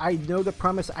overall, I know the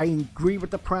premise. I agree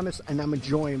with the premise, and I'm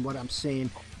enjoying what I'm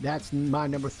seeing. That's my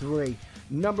number 3.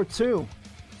 Number 2,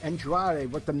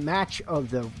 Andrade with the match of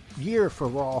the year for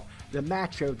Raw. The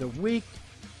match of the week.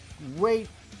 Great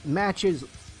matches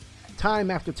time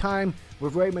after time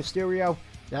with Rey Mysterio.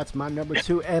 That's my number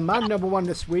 2. And my number 1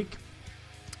 this week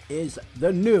is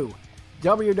the new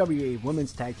WWE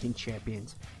Women's Tag Team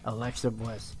Champions, Alexa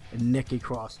Bliss and Nikki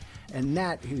Cross. And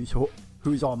that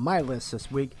who's on my list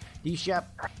this week. D-Shep,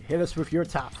 hit us with your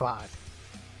top 5.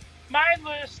 My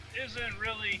list isn't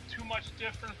really too much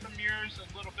different from yours.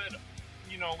 A little bit,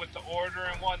 with the order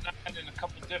and whatnot, and a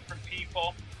couple different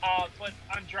people. But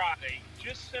Andrade,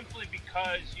 just simply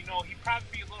because, he'd probably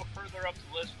be a little further up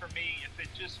the list for me if it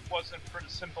just wasn't for the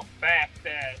simple fact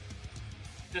that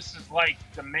this is like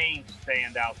the main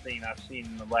standout thing I've seen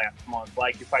in the last month.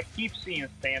 Like, if I keep seeing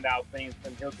standout things,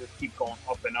 then he'll just keep going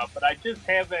up and up. But I just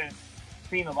haven't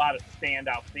seen a lot of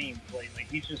standout themes lately.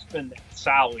 He's just been that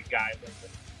solid guy lately.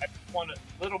 I just want a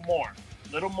little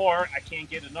more. I can't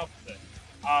get enough of it.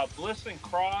 Bliss and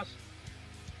Cross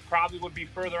probably would be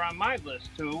further on my list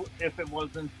too if it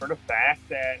wasn't for the fact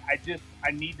that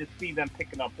I need to see them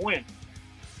picking up wins.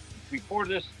 Before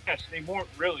this match, they weren't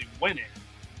really winning.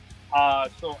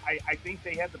 So I think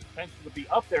they had the potential to be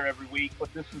up there every week,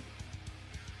 but this is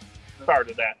start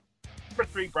of that. Number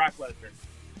 3, Brock Lesnar.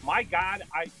 My God,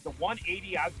 the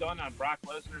 180 I've done on Brock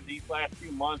Lesnar these last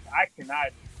few months, I cannot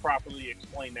properly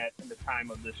explain that in the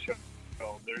time of this show.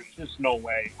 There's just no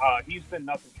way. He's been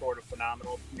nothing short of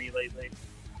phenomenal to me lately.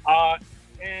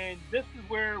 And this is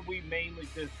where we mainly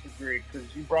disagree, because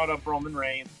you brought up Roman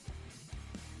Reigns.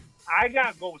 I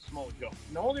got to go with Samoa Joe.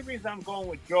 And the only reason I'm going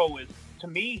with Joe is, to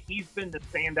me, he's been the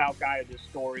standout guy of this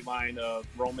storyline of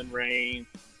Roman Reigns,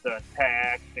 the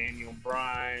Attack, Daniel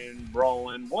Bryan,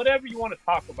 Rowan, whatever you want to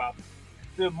talk about.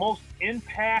 The most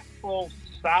impactful,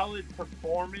 solid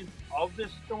performance of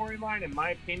this storyline, in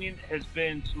my opinion, has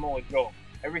been Samoa Joe.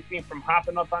 Everything from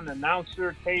hopping up on the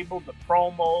announcer table, the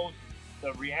promos,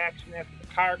 the reaction after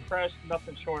the car crash,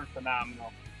 nothing short of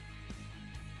phenomenal.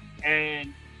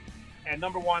 And at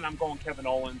number 1, I'm going Kevin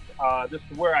Owens. This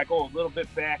is where I go a little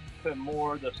bit back to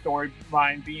more the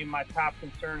storyline being my top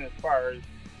concern, as far as,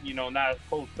 not as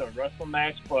close to a wrestling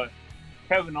match, but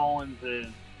Kevin Owens is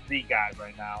the guy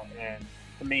right now, and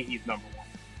to me, he's number 1.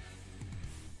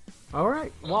 All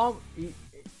right. Well,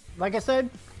 like I said,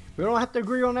 we don't have to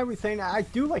agree on everything. I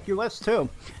do like your list, too.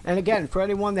 And again, for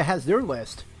anyone that has their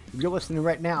list, if you're listening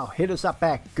right now, hit us up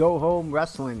at Go Home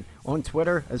Wrestling on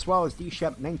Twitter, as well as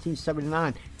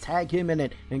DShep1979. Tag him in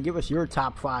it and give us your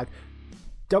top 5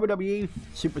 WWE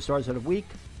Superstars of the Week.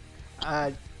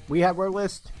 We have our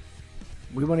list.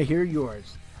 We want to hear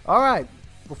yours. All right.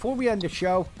 Before we end the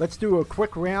show, let's do a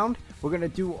quick round. We're going to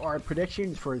do our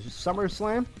predictions for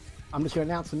SummerSlam. I'm just going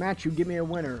to announce the match. You give me a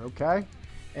winner, okay?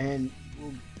 And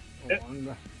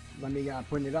let me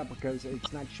bring it up, because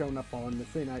it's not showing up on the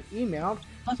thing I emailed.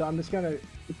 So I'm just going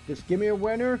to give me a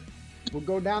winner. We'll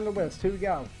go down the list. Here we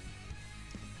go.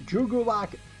 Drew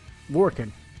Gulak,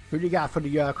 Lorcan. Who do you got for the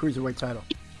Cruiserweight title?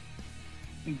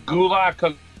 Gulak,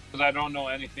 because I don't know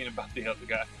anything about the other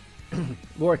guy.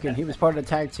 Lorcan, he was part of the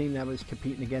tag team that was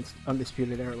competing against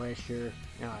Undisputed Era last year.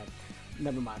 All right,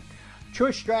 never mind.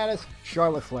 Trish Stratus,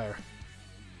 Charlotte Flair.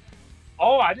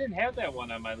 Oh, I didn't have that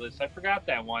one on my list. I forgot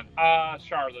that one.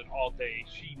 Charlotte all day.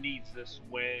 She needs this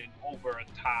win over a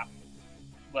top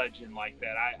legend like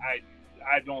that.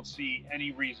 I don't see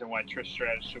any reason why Trish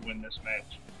Stratus should win this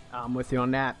match. I'm with you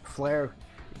on that. Flair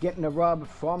getting a rub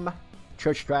from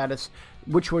Trish Stratus,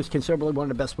 which was considerably one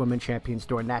of the best women champions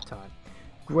during that time.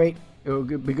 Great. It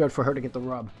would be good for her to get the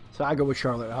rub. So I go with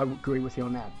Charlotte. I agree with you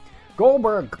on that.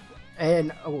 Goldberg and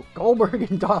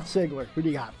Dolph Ziggler. Who do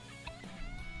you got?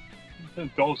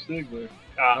 Dolph Ziggler.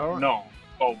 Right. No.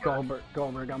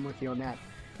 Goldberg. I'm with you on that.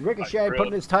 Ricochet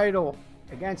putting his title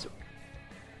against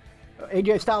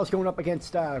AJ Styles, going up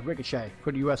against Ricochet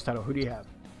for the U.S. title. Who do you have?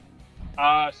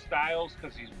 Styles,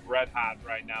 because he's red hot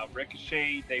right now.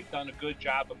 Ricochet, they've done a good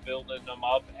job of building them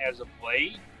up as of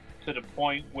late, to the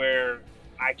point where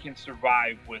I can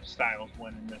survive with Styles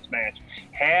winning this match.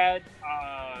 Had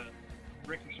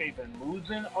Ricochet been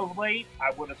losing of late,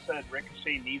 I would have said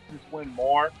Ricochet needs this win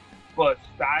more, but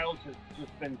Styles has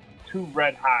just been too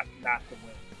red hot not to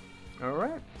win.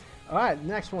 All right,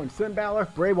 next one, Finn Balor,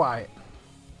 Bray Wyatt.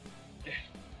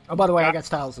 Oh, by the way, I got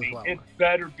Styles as well. It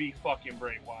better be fucking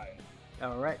Bray Wyatt.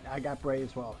 All right, I got Bray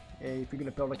as well. If you're going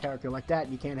to build a character like that,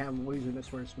 you can't have him losing this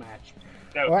first match.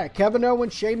 No. All right, Kevin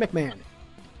Owens, Shane McMahon.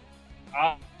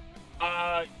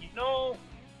 I've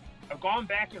gone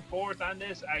back and forth on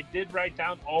this. I did write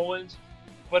down Owens,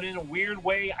 but in a weird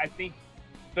way, I think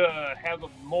to have a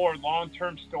more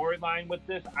long-term storyline with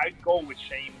this, I'd go with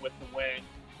Shane with the win,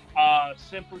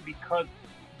 simply because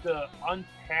the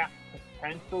untapped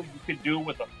potential you could do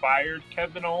with a fired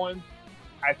Kevin Owens,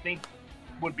 I think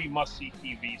would be must-see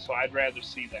TV, so I'd rather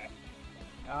see that.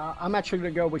 I'm actually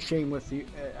going to go with Shane with you.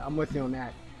 I'm with you on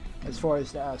that as far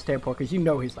as standpoint, because you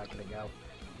know he's not going to go.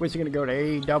 Where's he going to go, to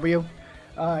AEW?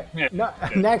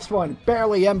 Next one,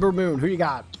 barely Ember Moon. Who you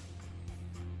got?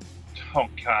 Oh,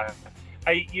 God.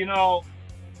 I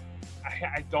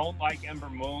don't like Ember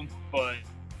Moon, but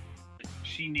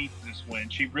she needs this win.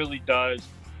 She really does.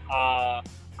 I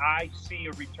see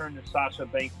a return to Sasha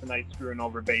Banks tonight, screwing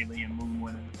over Bayley, and Moon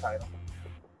winning the title.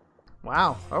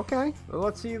 Wow. Okay. Well,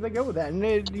 let's see if they go with that.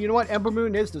 And you know what? Ember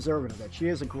Moon is deserving of it. She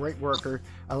is a great worker.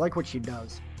 I like what she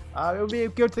does. It would be a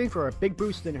good thing for her. A big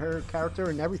boost in her character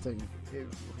and everything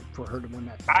for her to win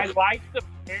that. I like the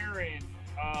pairing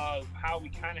of how we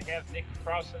kind of have Nikki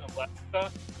Cross and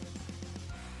Alexa,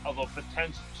 of a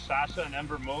potential Sasha and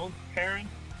Ember Moon pairing.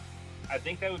 I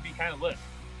think that would be kind of lit.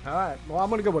 All right. Well, I'm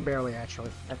going to go with Barely,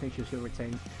 actually. I think she's going to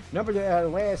retain.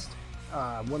 Last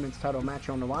women's title match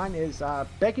on the line is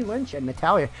Becky Lynch and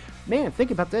Natalya. Man,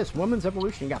 think about this. Women's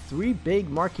Evolution got 3 big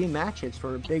marquee matches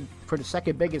for the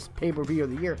second biggest pay-per-view of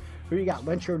the year. Who you got,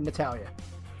 Lynch or Natalya?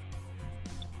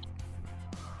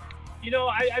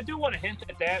 I do want to hint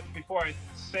at that before I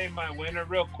say my winner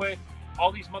real quick.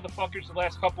 All these motherfuckers the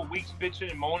last couple of weeks bitching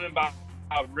and moaning about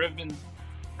Ribbon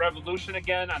Revolution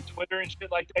again on Twitter and shit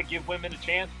like that, give women a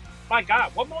chance. My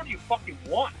God, what more do you fucking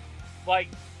want? Like,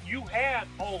 you had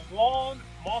a long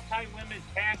multi-women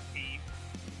tag team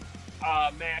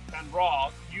match on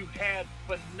Raw. You had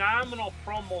phenomenal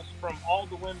promos from all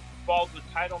the women involved with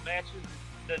title matches.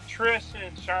 The Trish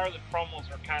and Charlotte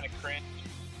promos are kind of cringe,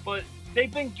 but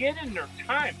they've been getting their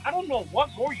time. I don't know what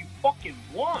more you fucking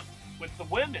want with the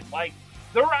women. Like,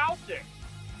 they're out there.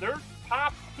 They're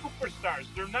pop superstars.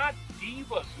 They're not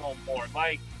divas no more.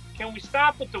 Like, can we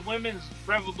stop with the women's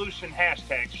revolution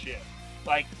hashtag shit?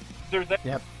 Like, they're there.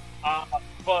 Yep.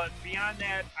 But beyond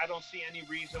that, I don't see any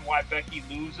reason why Becky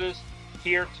loses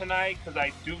here tonight, because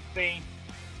I do think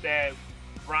that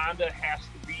Ronda has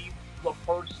to be the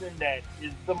person that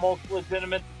is the most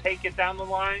legitimate to take it down the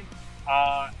line.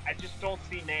 I just don't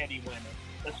see Natty winning,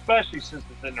 especially since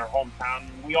it's in their hometown.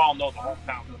 And we all know the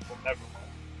hometown will never win.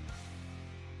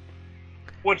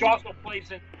 Which also plays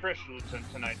into Trish losing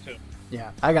tonight, too.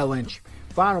 Yeah, I got Lynch.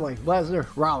 Finally, Lesnar,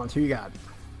 Rollins, who you got?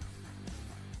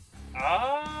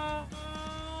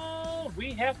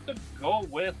 We have to go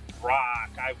with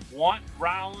Brock. I want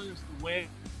Rollins to win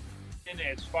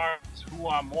as far as who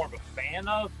I'm more of a fan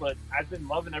of, but I've been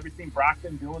loving everything Brock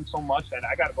been doing so much that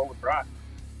I got to go with Brock.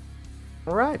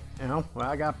 All right. Well,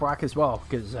 I got Brock as well,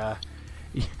 because I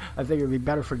think it would be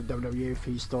better for the WWE if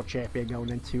he's still champion going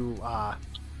into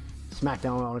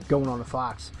SmackDown, going on the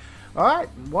Fox. All right.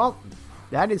 Well,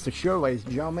 that is the show, ladies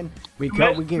and gentlemen. We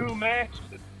give two matches.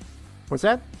 What's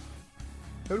that?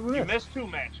 Who did we miss? You missed two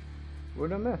matches. What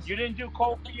did I miss? You didn't do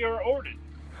Kofi or Orton.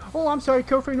 Oh, I'm sorry,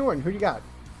 Kofi and Orton. Who you got?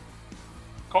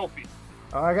 Kofi.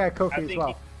 Oh, I got Kofi as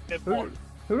well.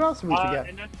 Who else did we forget?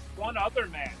 And then one other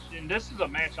match, and this is a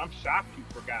match I'm shocked you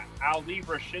forgot. Ali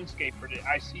versus Shinsuke for the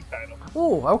IC title.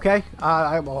 Oh, okay.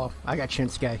 I got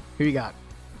Shinsuke. Who you got?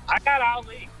 I got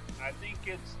Ali. I think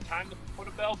it's time to put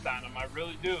a belt on him. I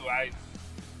really do. I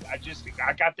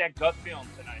got that gut feeling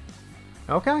tonight.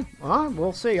 Okay. Well,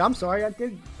 we'll see. I'm sorry. I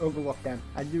did overlook them.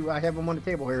 I have them on the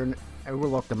table here, and I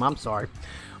overlooked them. I'm sorry.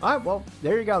 All right. Well,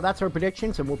 there you go. That's our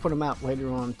predictions, and we'll put them out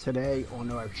later on today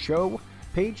on our show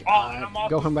page. And I'm also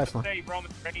Go Home going to Wrestling. say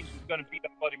Roman Reigns is going to beat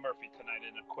up Buddy Murphy tonight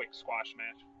in a quick squash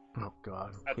match. Oh,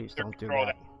 God. That's Please their don't do control.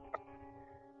 that.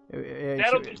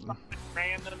 That'll be something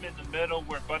random in the middle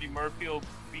where Buddy Murphy will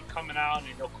be coming out and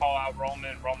he'll call out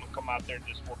Roman, and Roman come out there and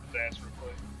just whoop his ass real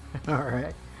quick. All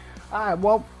right.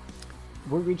 Well,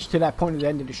 we reached to that point at the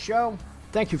end of the show.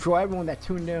 Thank you for everyone that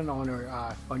tuned in on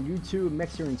our on YouTube,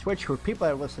 Mixer, and Twitch. For people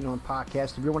that are listening on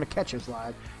podcast, if you want to catch us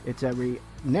live, it's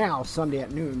now Sunday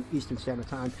at noon Eastern Standard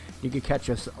Time. You can catch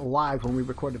us live when we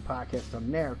record the podcast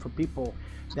on there. For people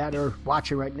that are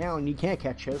watching right now and you can't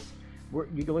catch us,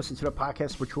 you can listen to the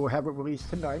podcast, which we'll have it released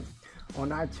tonight on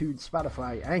iTunes,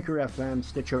 Spotify, Anchor FM,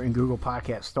 Stitcher, and Google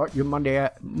Podcasts. Start your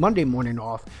Monday morning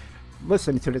off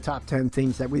listening to the top 10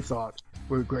 things that we thought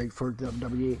were great for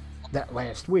WWE that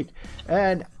last week.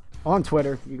 And on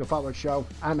Twitter, you can follow the show.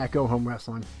 I'm at Go Home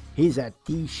Wrestling. He's at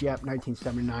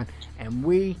DShep1979. And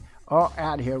we are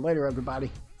out of here. Later, everybody.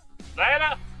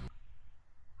 Later.